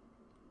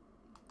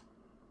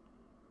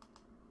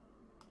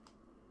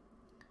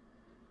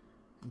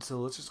 And so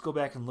let's just go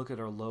back and look at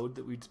our load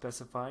that we'd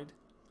specified.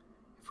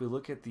 If we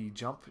look at the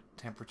jump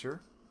temperature,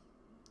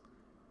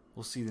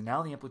 we'll see that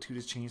now the amplitude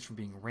has changed from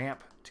being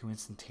ramp to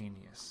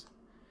instantaneous.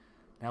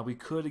 Now we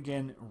could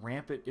again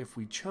ramp it if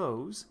we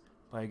chose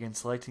by again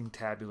selecting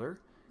tabular,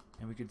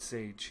 and we could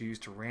say choose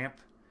to ramp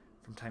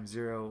from time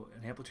 0,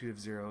 an amplitude of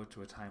 0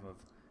 to a time of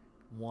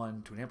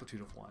 1 to an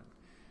amplitude of 1.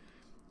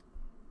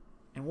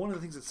 And one of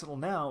the things that's subtle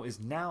now is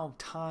now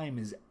time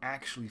is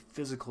actually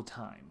physical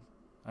time.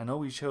 I know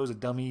we chose a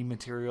dummy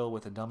material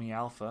with a dummy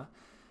alpha,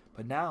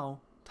 but now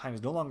time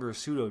is no longer a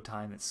pseudo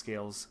time that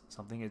scales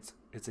something. It's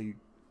a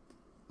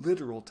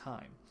literal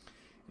time.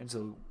 And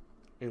so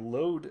a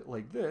load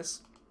like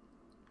this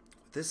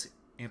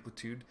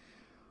amplitude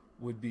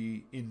would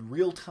be in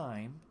real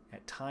time.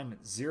 At time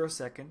at 0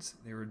 seconds,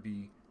 there would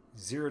be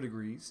 0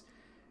 degrees.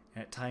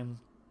 And at time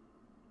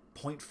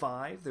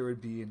 0.5, there would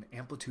be an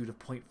amplitude of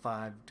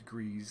 0.5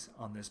 degrees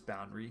on this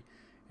boundary.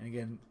 And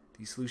again,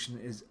 the solution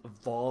is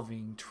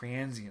evolving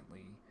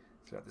transiently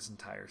throughout this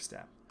entire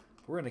step.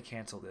 But we're going to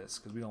cancel this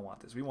because we don't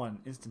want this. We want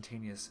an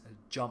instantaneous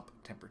jump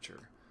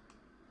temperature.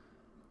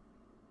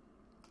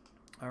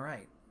 All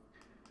right,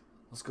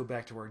 let's go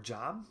back to our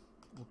job.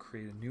 We'll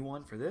create a new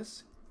one for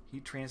this.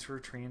 Heat transfer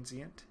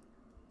transient,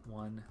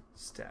 one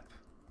step.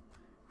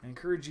 I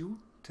encourage you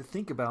to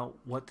think about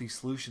what the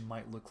solution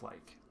might look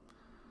like.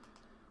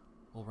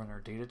 We'll run our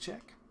data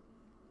check.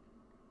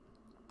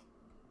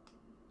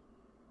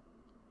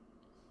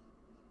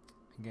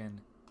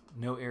 Again,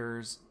 no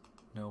errors,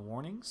 no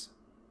warnings.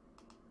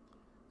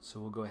 So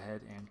we'll go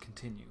ahead and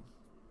continue.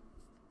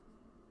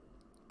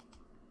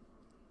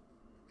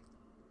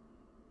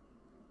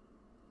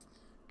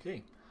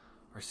 Okay,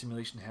 our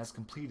simulation has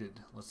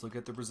completed. Let's look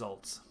at the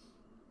results.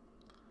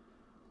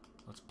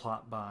 Let's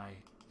plot by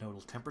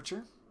nodal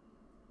temperature.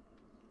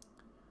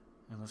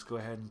 And let's go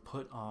ahead and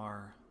put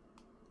our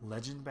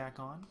legend back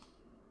on.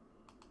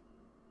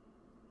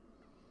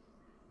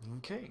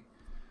 Okay,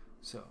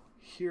 so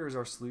here's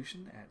our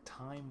solution at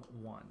time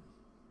 1.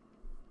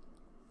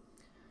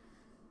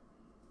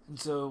 And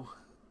so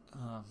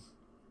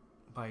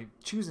by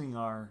choosing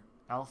our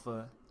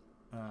alpha,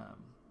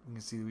 you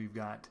can see that we've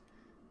got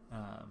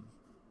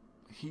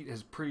heat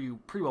has pretty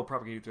well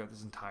propagated throughout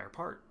this entire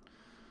part.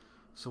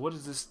 So what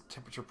does this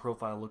temperature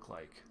profile look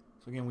like?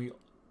 So again,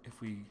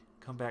 if we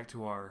come back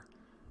to our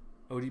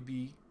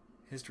ODB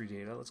history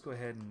data, let's go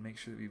ahead and make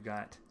sure that we've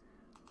got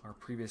our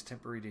previous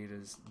temporary data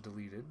is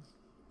deleted.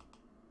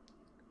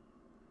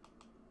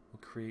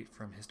 We'll create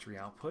from history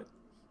output,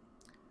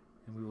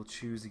 and we will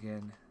choose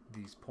again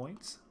these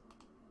points.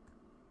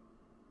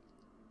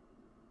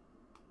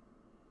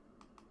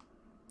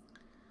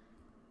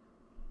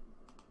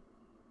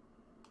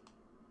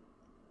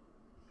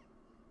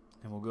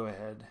 And we'll go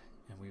ahead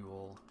and we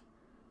will,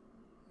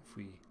 if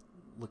we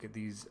look at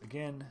these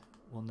again,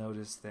 we'll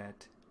notice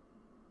that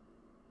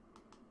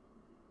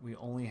we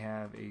only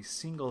have a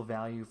single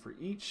value for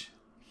each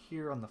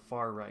here on the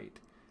far right.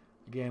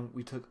 Again,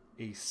 we took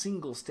a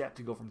single step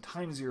to go from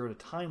time 0 to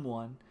time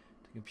 1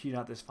 to compute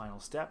out this final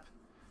step.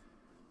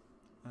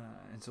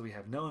 And so we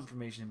have no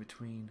information in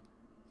between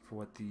for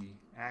what the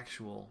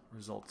actual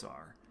results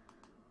are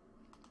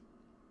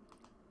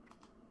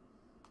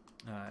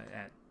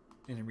at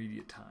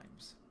intermediate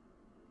times.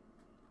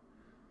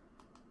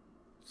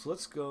 So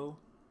let's go.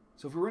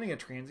 So if we're running a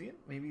transient,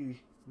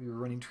 maybe we were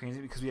running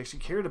transient because we actually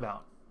cared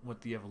about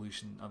what the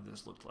evolution of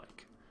this looked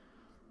like.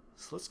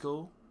 So let's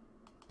go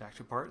back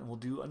to part and we'll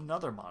do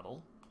another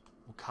model.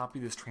 We'll copy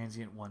this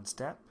transient one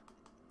step,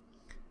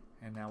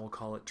 and now we'll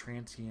call it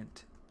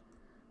transient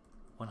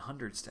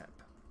 100 step.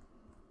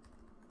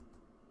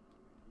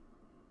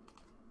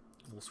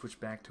 We'll switch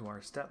back to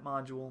our step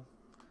module.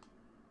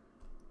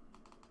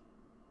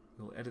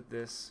 We'll edit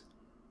this,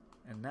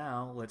 and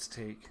now let's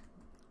take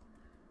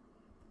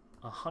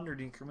 100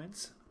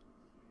 increments.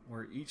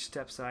 where each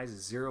step size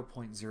is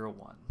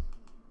 0.01.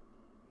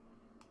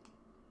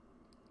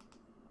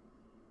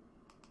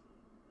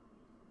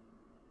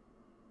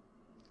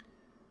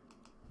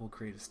 We'll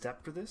create a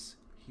step for this,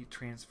 heat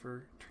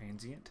transfer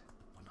transient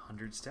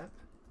 100 step.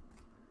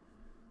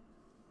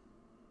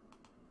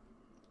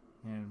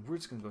 And we're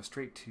just going to go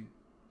straight to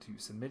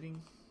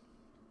submitting.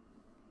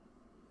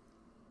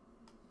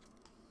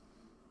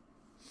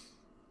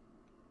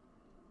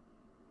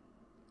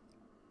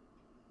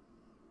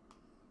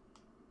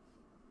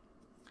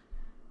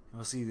 And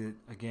we'll see that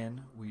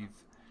again we've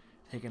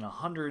taken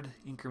 100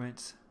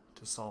 increments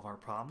to solve our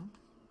problem.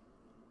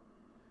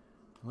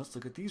 And let's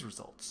look at these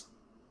results.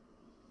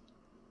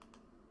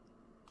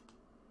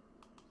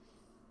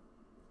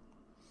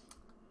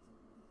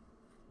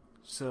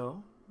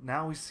 So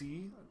now we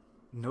see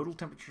nodal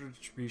temperature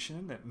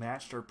distribution that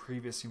matched our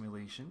previous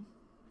simulation.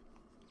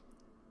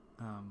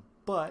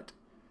 But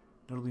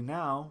notably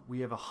now we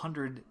have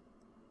 100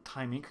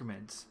 time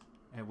increments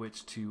at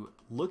which to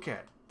look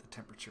at the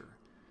temperature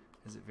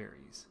as it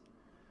varies.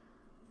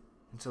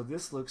 And so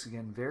this looks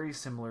again very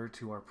similar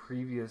to our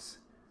previous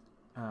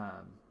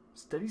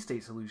steady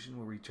state solution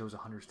where we chose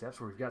 100 steps,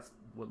 where we've got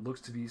what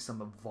looks to be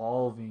some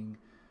evolving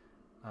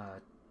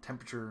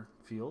temperature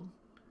field.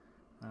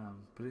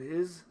 But it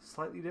is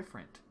slightly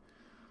different.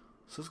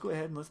 So let's go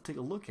ahead and let's take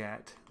a look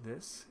at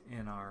this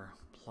in our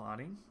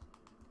plotting.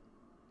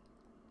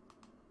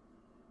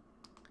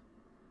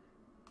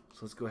 So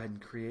let's go ahead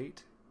and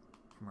create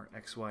from our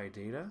XY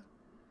data.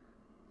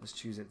 Let's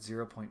choose at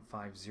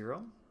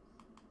 0.50.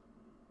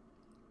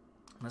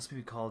 Let's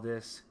maybe call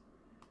this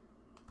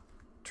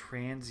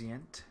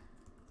transient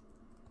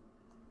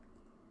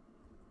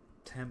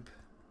temp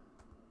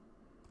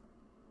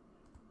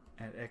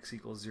at x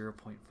equals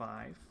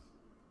 0.5.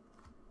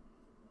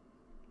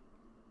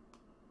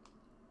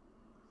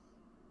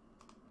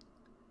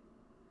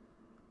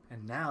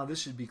 And now this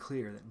should be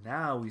clear that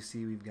now we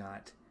see we've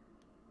got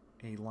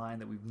a line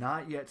that we've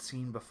not yet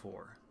seen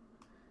before.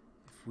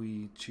 If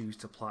we choose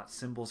to plot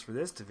symbols for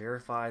this to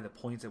verify the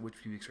points at which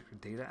we've extracted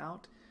data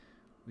out,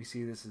 we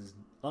see this is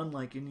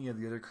unlike any of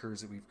the other curves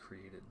that we've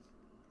created.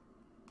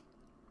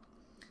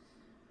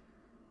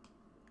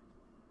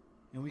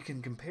 And we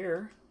can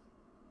compare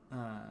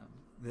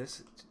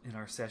this in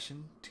our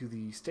session to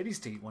the steady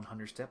state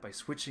 100 step by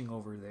switching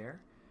over there,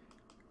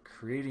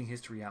 creating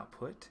history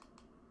output.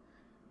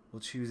 We'll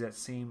choose that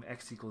same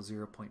x equals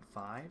 0.5,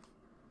 and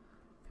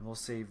we'll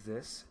save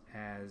this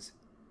as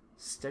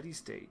steady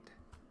state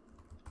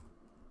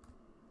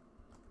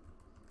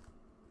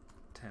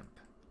temp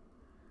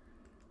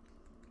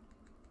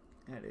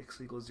at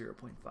x equals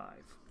 0.5.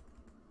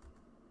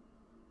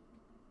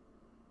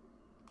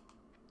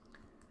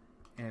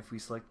 And if we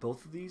select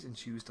both of these and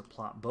choose to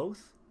plot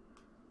both,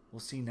 we'll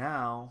see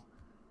now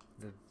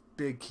the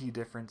big key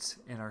difference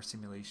in our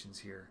simulations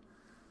here.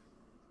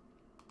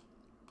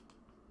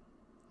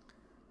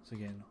 So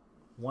again,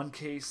 one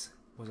case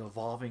was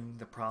evolving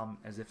the problem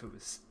as if it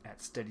was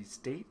at steady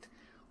state,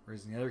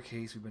 whereas in the other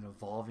case we've been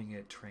evolving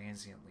it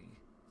transiently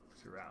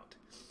throughout.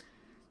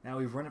 Now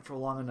we've run it for a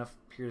long enough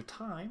period of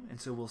time, and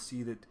so we'll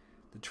see that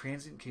the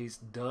transient case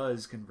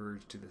does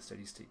converge to the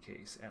steady state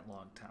case at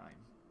long time.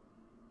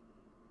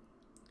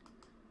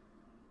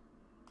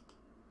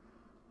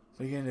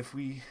 But again,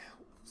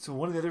 so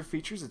one of the other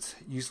features that's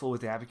useful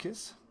with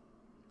Abaqus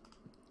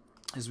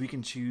is we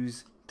can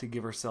choose to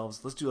give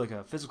ourselves, let's do like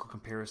a physical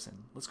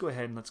comparison. Let's go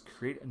ahead and let's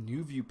create a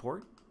new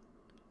viewport,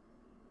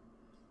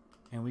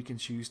 and we can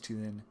choose to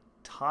then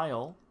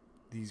tile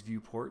these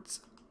viewports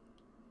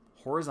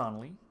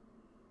horizontally.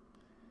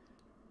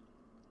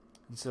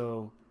 And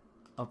so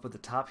up at the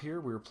top here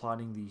we're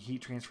plotting the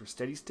heat transfer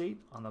steady state.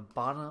 On the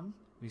bottom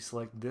we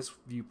select this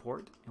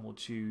viewport and we'll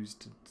choose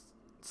to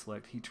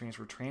select heat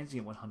transfer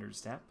transient 100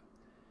 step.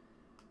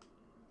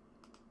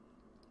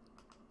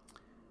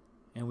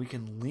 And we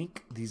can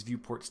link these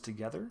viewports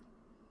together.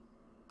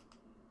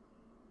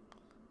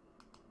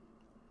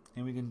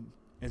 And we can,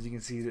 as you can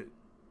see, that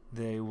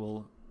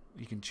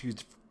you can choose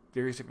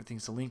various different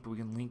things to link, but we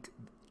can link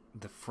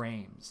the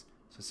frames.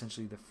 So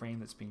essentially the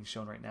frame that's being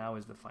shown right now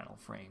is the final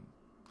frame.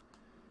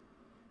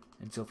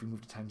 And so if we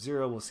move to time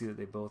 0, we'll see that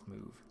they both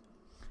move.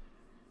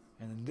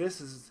 And then this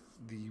is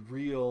the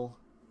real,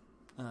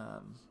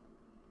 well,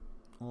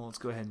 let's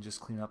go ahead and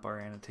just clean up our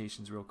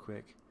annotations real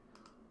quick.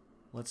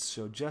 Let's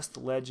show just the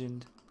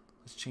legend.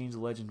 Let's change the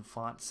legend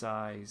font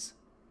size.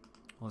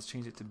 Well, let's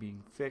change it to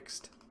being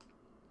fixed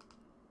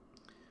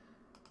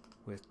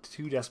with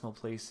 2 decimal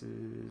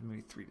places,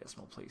 maybe 3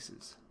 decimal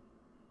places.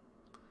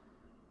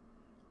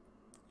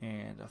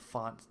 And a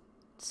font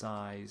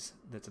size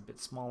that's a bit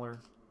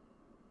smaller.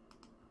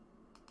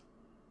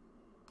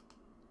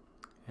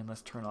 And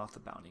let's turn off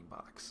the bounding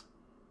box.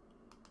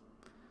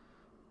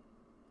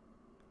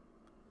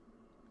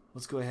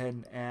 Let's go ahead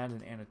and add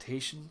an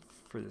annotation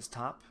for this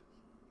top.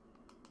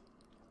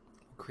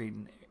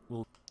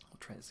 We'll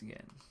try this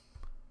again.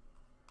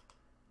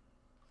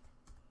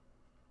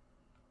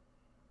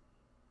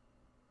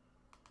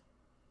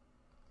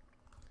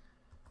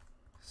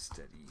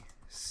 Steady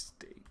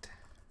state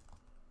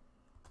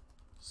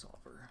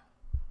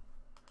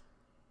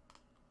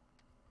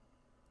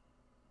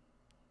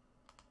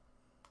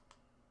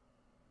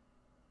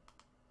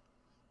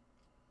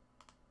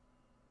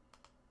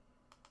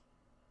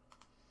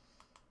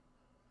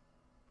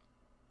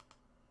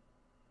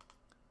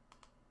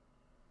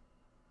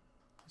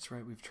That's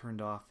right, we've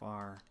turned off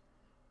our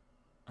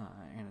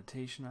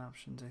annotation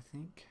options, I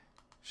think.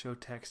 Show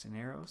text and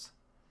arrows.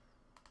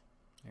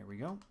 There we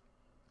go.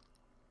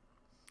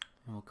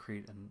 And we'll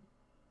create an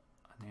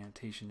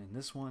annotation in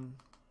this one.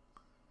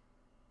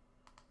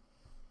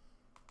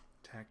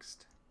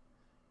 Text.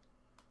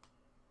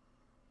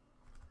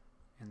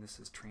 And this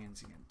is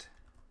transient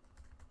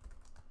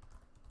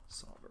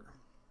solver.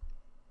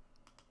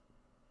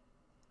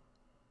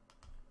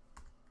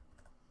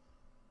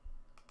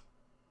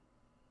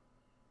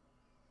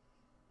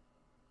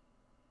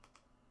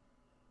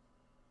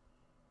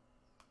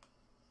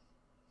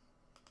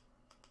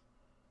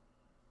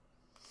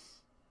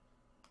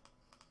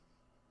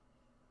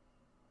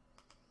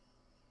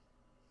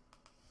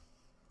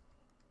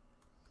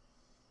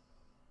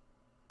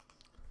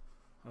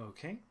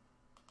 Okay.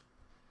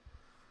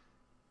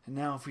 And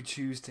now if we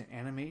choose to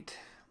animate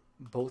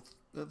both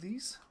of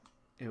these,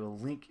 it will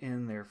link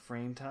in their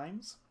frame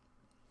times,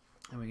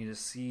 and we can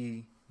just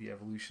see the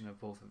evolution of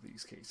both of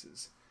these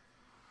cases.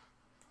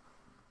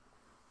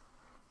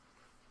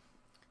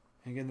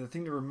 And again, the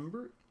thing to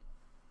remember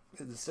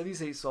is the steady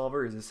state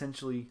solver is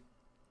essentially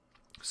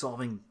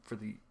solving for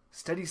the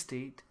steady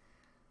state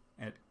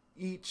at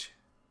each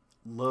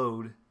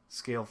load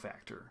scale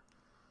factor,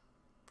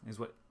 is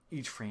what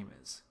each frame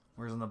is.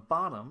 Whereas on the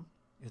bottom,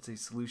 it's a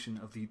solution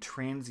of the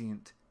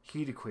transient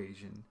heat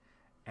equation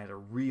at a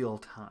real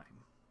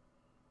time.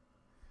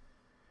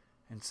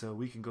 And so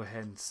we can go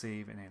ahead and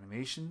save an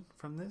animation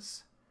from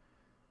this.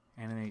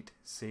 Animate,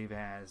 save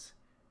as,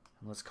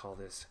 and let's call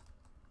this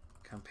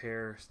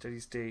compare steady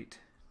state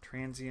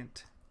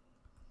transient.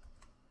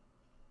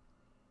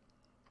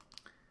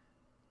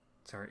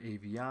 It's our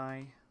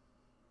AVI,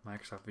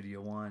 Microsoft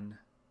Video 1,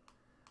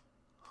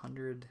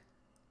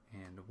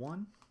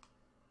 101.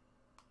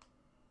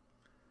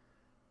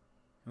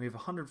 And we have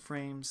 100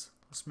 frames.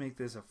 Let's make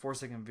this a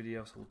 4-second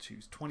video, so we'll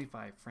choose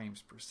 25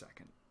 frames per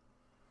second.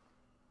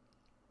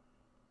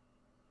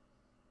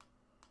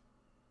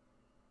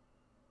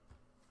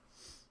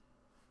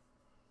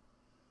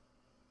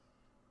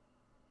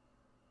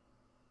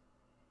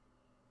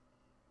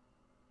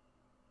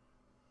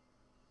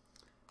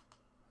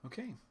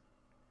 Okay.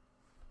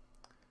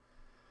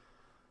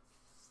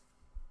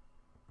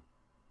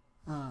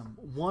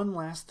 One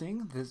last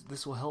thing,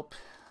 this will help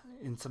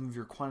in some of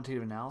your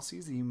quantitative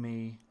analyses that you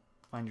may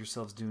find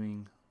yourselves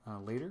doing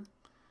later.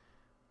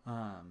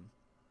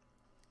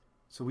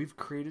 So we've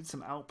created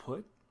some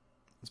output.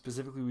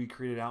 Specifically, we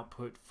created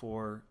output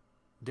for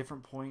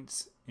different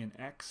points in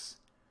X.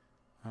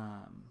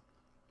 And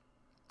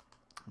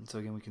so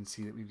again, we can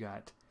see that we've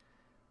got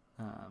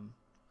a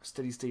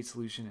steady state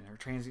solution and our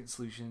transient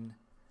solution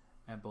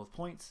at both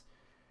points.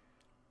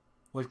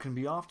 What can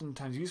be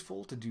oftentimes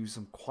useful to do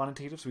some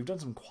quantitative, so we've done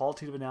some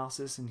qualitative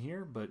analysis in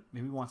here, but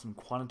maybe we want some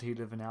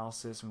quantitative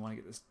analysis and we want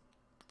to get this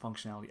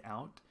functionality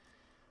out.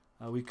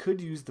 We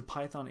could use the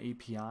Python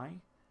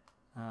API,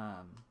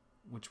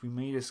 which we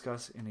may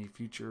discuss in a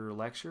future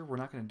lecture. We're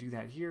not going to do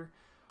that here.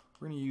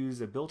 We're going to use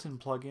a built-in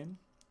plugin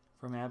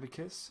from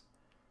Abaqus.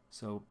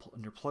 So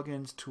under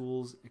Plugins,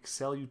 Tools,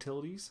 Excel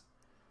Utilities.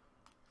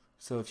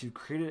 So if you've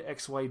created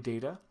XY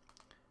data,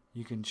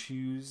 you can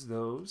choose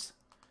those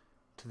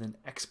to then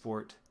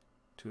export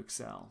to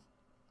Excel.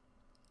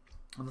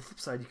 On the flip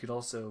side, you could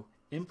also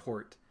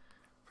import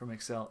from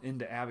Excel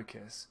into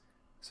Abaqus.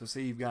 So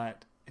say you've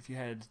got, if you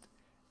had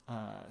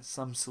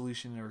some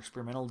solution or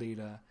experimental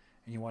data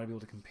and you want to be able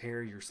to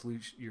compare your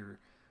solution, your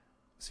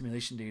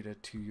simulation data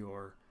to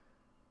your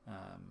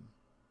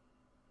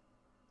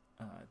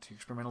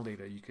experimental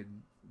data, you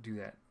could do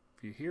that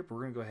via here, but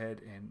we're going to go ahead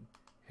and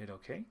hit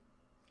OK.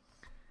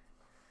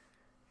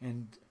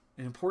 And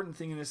an important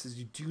thing in this is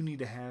you do need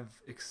to have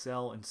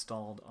Excel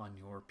installed on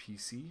your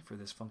PC for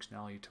this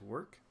functionality to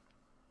work.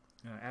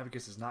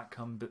 Abaqus does not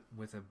come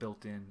with a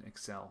built-in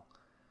Excel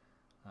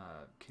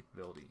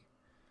capability.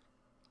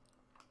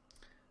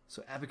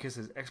 So Abaqus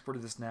has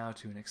exported this now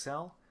to an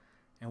Excel,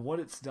 and what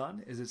it's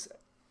done is it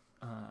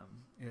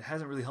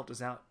hasn't really helped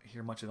us out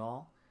here much at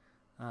all.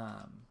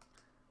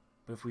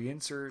 But if we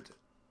insert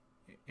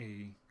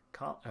a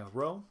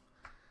row,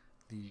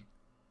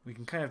 we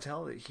can kind of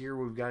tell that here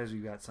what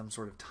we've got some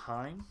sort of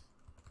time.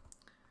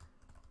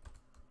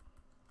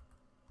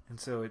 And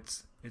so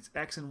it's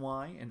X and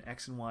Y and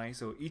X and Y.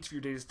 So each of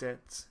your data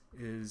sets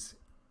is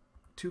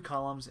 2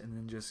 columns and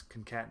then just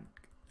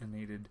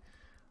concatenated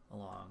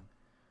along.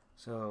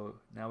 So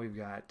now we've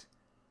got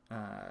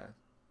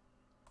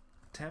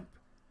temperature.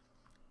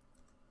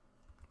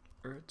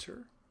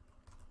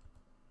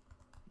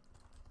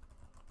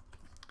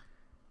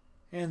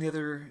 And the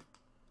other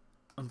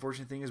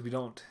unfortunate thing is we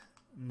don't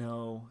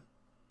know,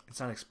 it's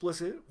not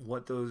explicit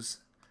what those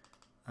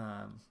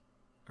or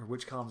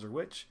which columns are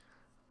which.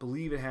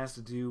 Believe it has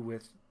to do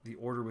with the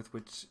order with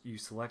which you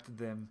selected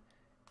them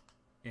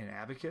in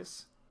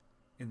Abaqus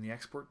in the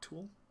export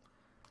tool.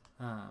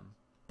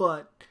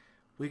 But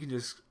we can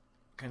just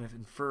kind of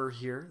infer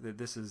here that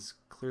this is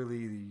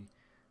clearly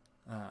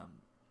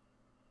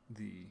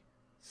the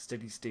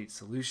steady state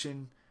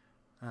solution.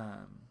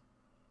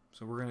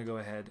 So we're going to go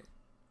ahead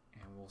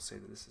and we'll say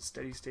that this is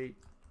steady state.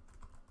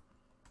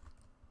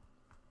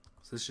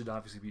 So this should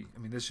obviously be, I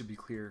mean, this should be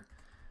clear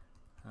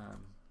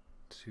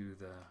to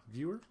the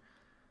viewer.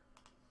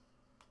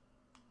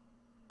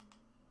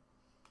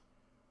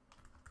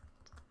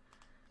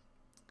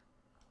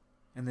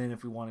 And then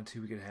if we wanted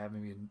to, we could have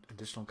maybe an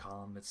additional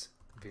column that's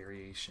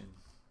variation,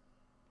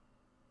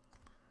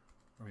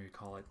 or maybe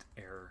call it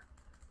error.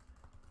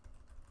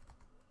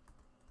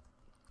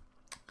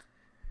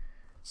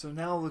 So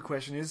now the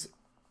question is,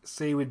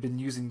 say we'd been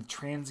using the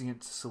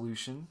transient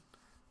solution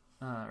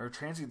or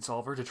transient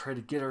solver to try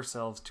to get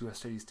ourselves to a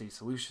steady state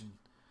solution.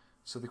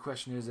 So the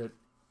question is, at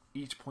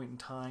each point in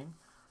time,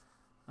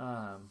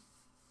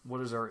 what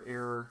is our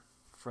error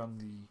from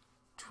the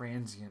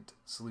transient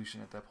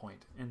solution at that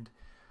point? And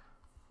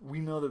we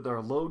know that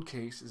our load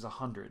case is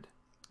 100.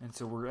 And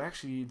so we're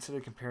actually, instead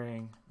of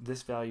comparing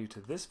this value to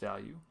this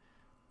value,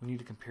 we need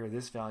to compare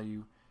this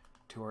value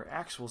to our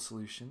actual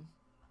solution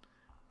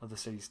of the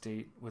steady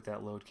state with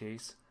that load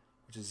case,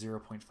 which is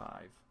 0.5.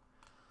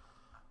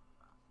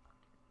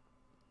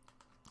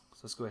 So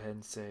let's go ahead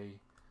and say,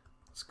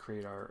 let's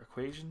create our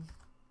equation.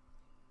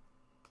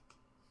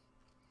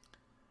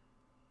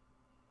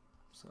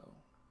 So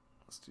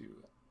let's do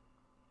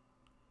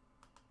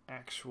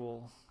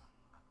actual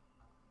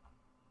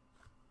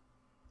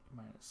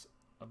minus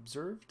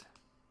observed.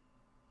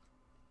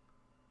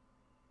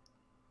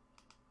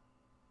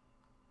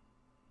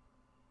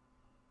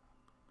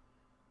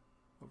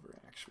 Over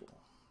actual.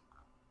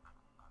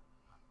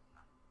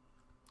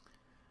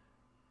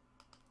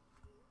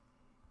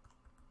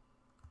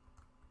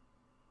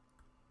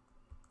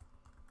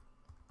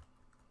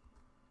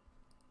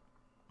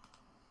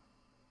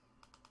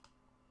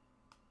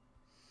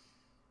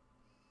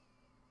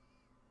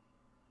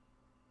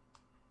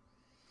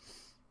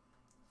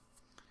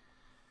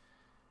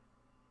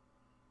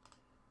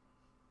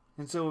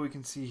 And so what we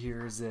can see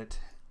here is that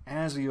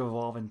as we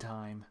evolve in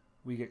time,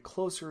 we get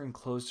closer and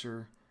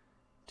closer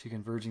to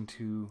converging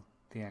to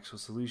the actual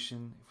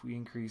solution. If we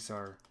increase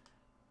our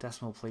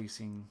decimal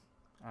placing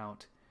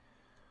out,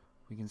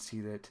 we can see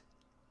that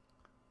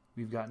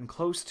we've gotten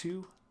close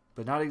to,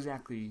 but not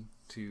exactly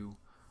to,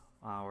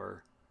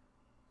 our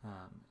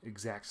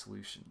exact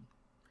solution.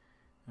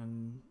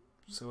 And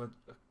so a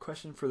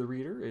question for the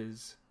reader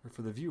is, or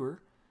for the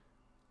viewer,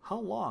 how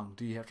long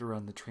do you have to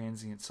run the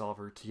transient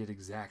solver to get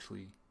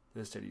exactly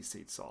the steady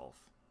state solve?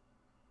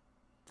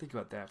 Think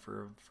about that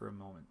for a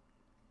moment.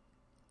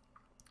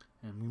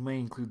 And we may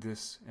include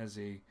this as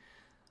a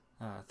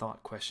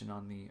thought question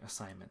on the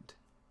assignment.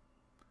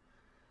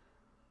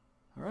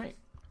 All right,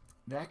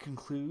 that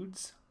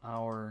concludes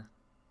our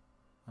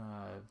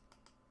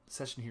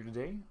session here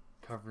today,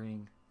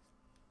 covering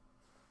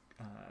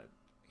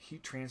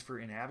heat transfer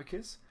in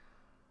Abaqus.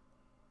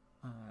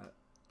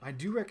 I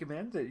do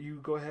recommend that you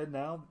go ahead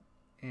now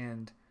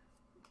and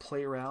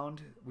play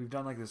around. We've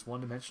done like this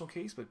one-dimensional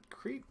case, but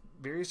create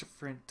various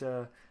different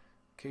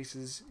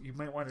cases. You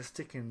might want to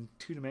stick in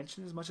 2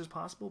 dimensions as much as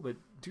possible, but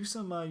do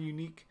some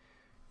unique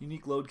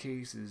load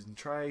cases and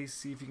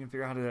see if you can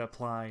figure out how to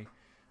apply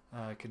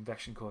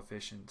convection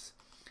coefficients.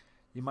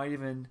 You might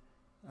even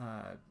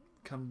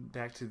come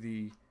back to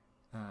the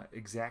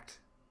exact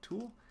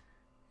tool,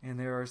 and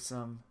there's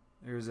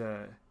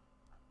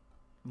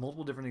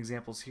multiple different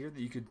examples here that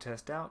you could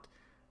test out,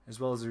 as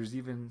well as there's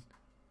even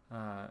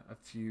a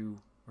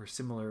few or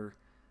similar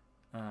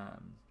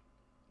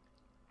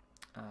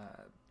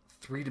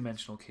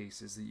 3-dimensional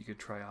cases that you could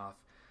try off.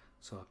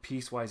 So a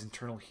piecewise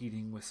internal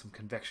heating with some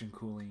convection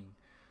cooling,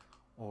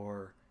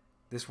 or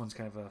this one's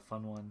kind of a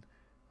fun one,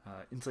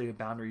 insulated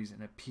boundaries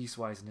and a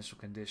piecewise initial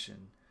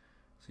condition.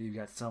 So you've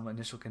got some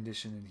initial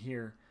condition in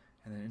here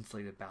and then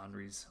insulated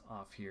boundaries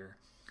off here.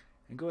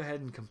 And go ahead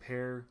and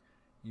compare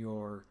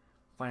your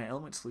finite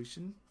element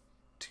solution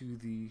to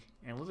the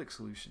analytic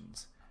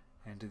solutions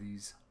and to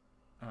these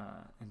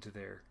into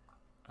their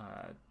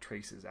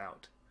traces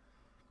out.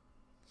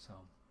 So,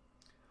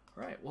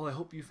 all right. Well, I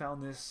hope you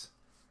found this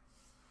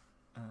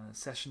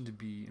session to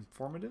be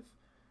informative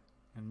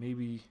and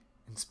maybe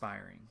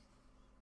inspiring.